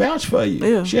got to vouch for you.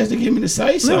 Yeah. She has to give me the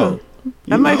say so. Yeah.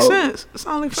 That makes sense. It's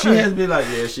only fair. She has to be like,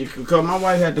 she could come. My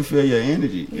wife had to feel your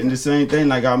energy. Yeah. And the same thing,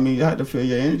 like I had to feel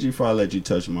your energy before I let you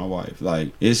touch my wife.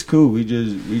 Like, it's cool. We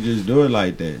just do it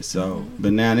like that. So,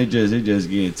 but now it just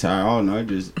getting tired. I don't know. It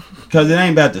just because it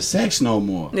ain't about the sex no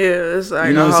more. Yeah, it's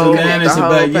like so now it's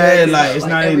about it's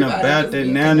not even about that.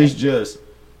 Now it's just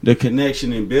the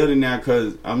connection and building now.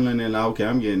 Because I'm learning like, okay,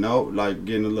 I'm getting old, like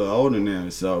getting a little older now.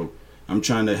 So I'm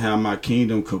trying to have my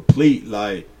kingdom complete,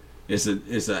 like. It's an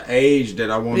age that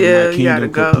I want my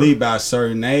kingdom complete by a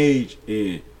certain age,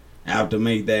 and I have to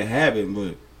make that happen.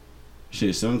 But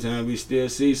shit, sometimes we still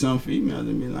see some females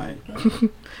and be like, I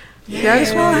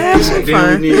just want to have some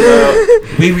fun.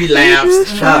 We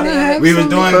relapsed. We was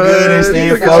doing good and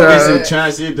staying focused and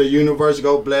trying to see if the universe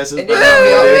go bless us. And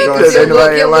then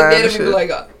look at him and be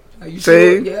like, are you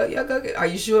sure? Yeah, go get. Are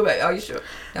you sure, baby? Are you sure?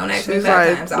 Don't ask me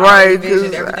about times. I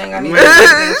envisioned everything I need.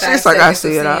 She's like, I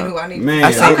see it all. Man,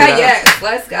 okay, yes,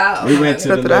 let's go. We went to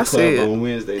the little club on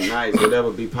Wednesday nights.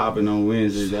 Whatever be popping on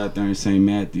Wednesdays out there in St.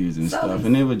 Matthews and stuff,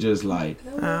 and it was just like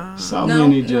so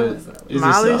many. Just is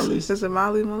it Sully's? Is it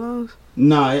Molly Malone's?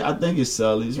 No, I think it's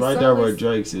Sully's. Right there where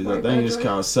Drake's is. I think it's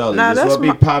called Sully's. It's what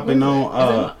be popping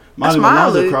on. Molly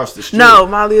Malone's across the street. No,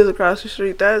 Molly is across the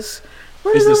street. That's.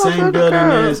 It's the same building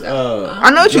as I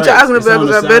know what you're talking about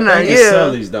because I've been there. Yeah,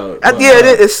 Sully's though.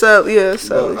 It's Sully's. Yeah,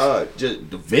 Sully's.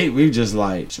 Just the Vic, we just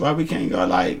like why we can't go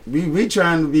like we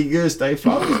trying to be good, stay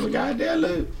focused, but goddamn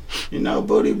look,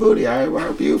 booty,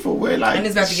 everywhere beautiful. We're like, and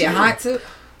it's about to get hot too.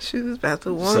 She's about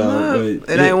to warm up.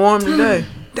 It ain't warm today.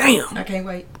 Damn. I can't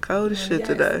wait. Cold as shit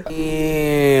today.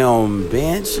 Damn,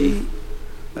 Banshee.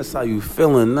 That's how you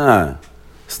feeling now.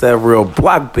 It's that real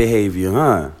block behavior,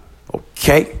 huh?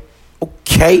 Okay.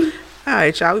 All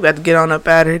right, y'all. We about to get on up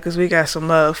out of here because we got some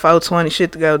 420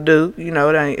 shit to go do. You know,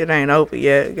 it ain't open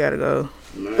yet. We gotta go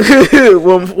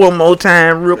one more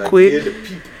time real quick.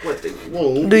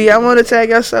 Do y'all want to tag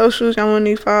your socials? Y'all want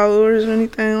any followers or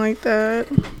anything like that?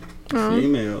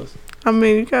 Females. I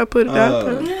mean, you gotta put it out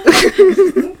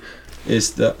there.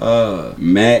 It's the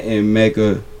Matt and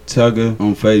Mecca Tugger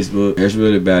on Facebook. That's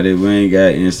really about it. We ain't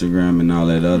got Instagram and all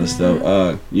that other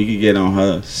stuff. You can get on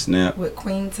her Snap with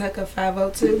Queen Tucker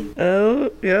 502.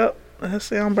 Oh, yep. That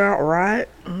sound about right.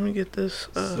 Let me get this.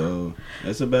 So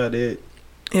that's about it.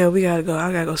 Yeah, we gotta go.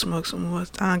 I gotta go smoke some more.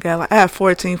 I have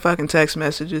 14 fucking text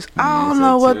messages. I don't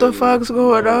know what the fuck's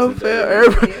going on.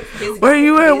 Where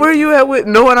you at with?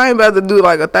 No one. I ain't about to do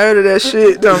like a third of that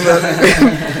shit.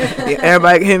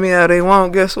 Everybody can hit me out they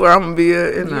want. Guess where I'm gonna be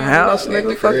at? In the house,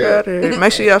 nigga. Fuck out of here.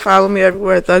 Make sure y'all follow me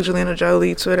everywhere. Thuggelina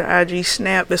Jolie, Twitter, IG,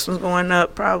 Snap. This one's going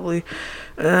up probably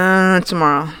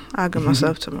tomorrow. I'll get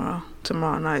myself tomorrow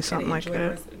night, something like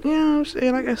that. You know what I'm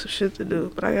saying? I got some shit to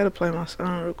do, but I gotta play my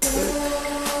song real quick.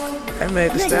 I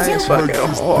made the stallions fucking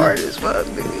hard as fuck,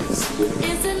 niggas.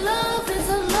 Is it love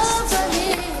right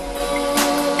here?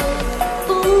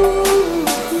 Ooh.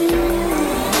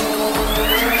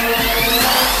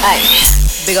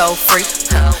 Ay. big old freak.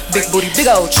 Big booty, big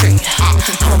old tree.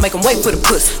 I'ma make him wait for the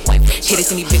pussy. Hit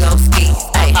it in these big old skis.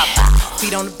 Ayy,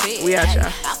 feet on the bed. We out, y'all.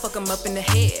 I fuck him up in the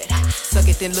head. Suck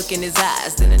it, then look in his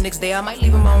eyes. Then the next day I might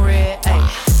leave him on red.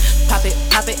 Ayy, pop it,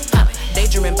 pop it, pop it.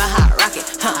 Daydreaming by hot rocket.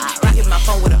 I hit my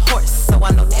phone with a horse, so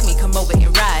I know that me come over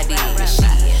and ride it.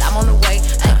 Shit, I'm on the way.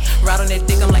 Ride on that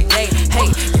dick, I'm like, hey.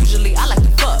 Usually I like to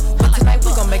fuck, but tonight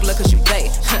we gon' make love 'cause you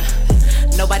babe.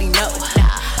 Nobody know.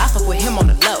 I fuck with him on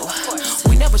the low.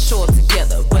 We never show up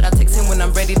together, but I text him when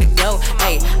I'm ready to go.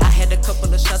 Hey, I had a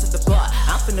couple of shots at the bar.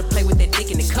 I'm finna play with that dick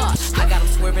in the car. I got him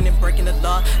swerving and breaking the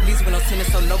law. Leaves with no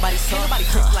tennis, so nobody saw. Nobody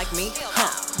freak like me,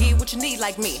 Yeah, what you need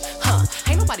like me,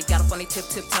 Ain't nobody got up on their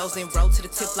tiptoes and roll to the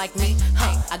tip like me,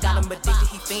 I got him addicted,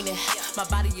 he fiending. My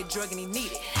body a drug and he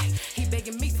need it. He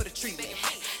begging me for the treatment.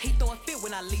 He throwing fit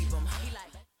when I leave him.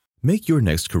 Make your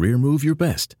next career move your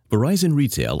best. Verizon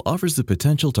Retail offers the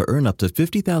potential to earn up to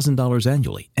 $50,000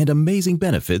 annually and amazing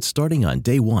benefits starting on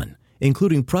day one,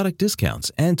 including product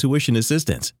discounts and tuition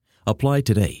assistance. Apply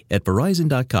today at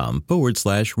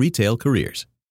verizon.com/retail careers.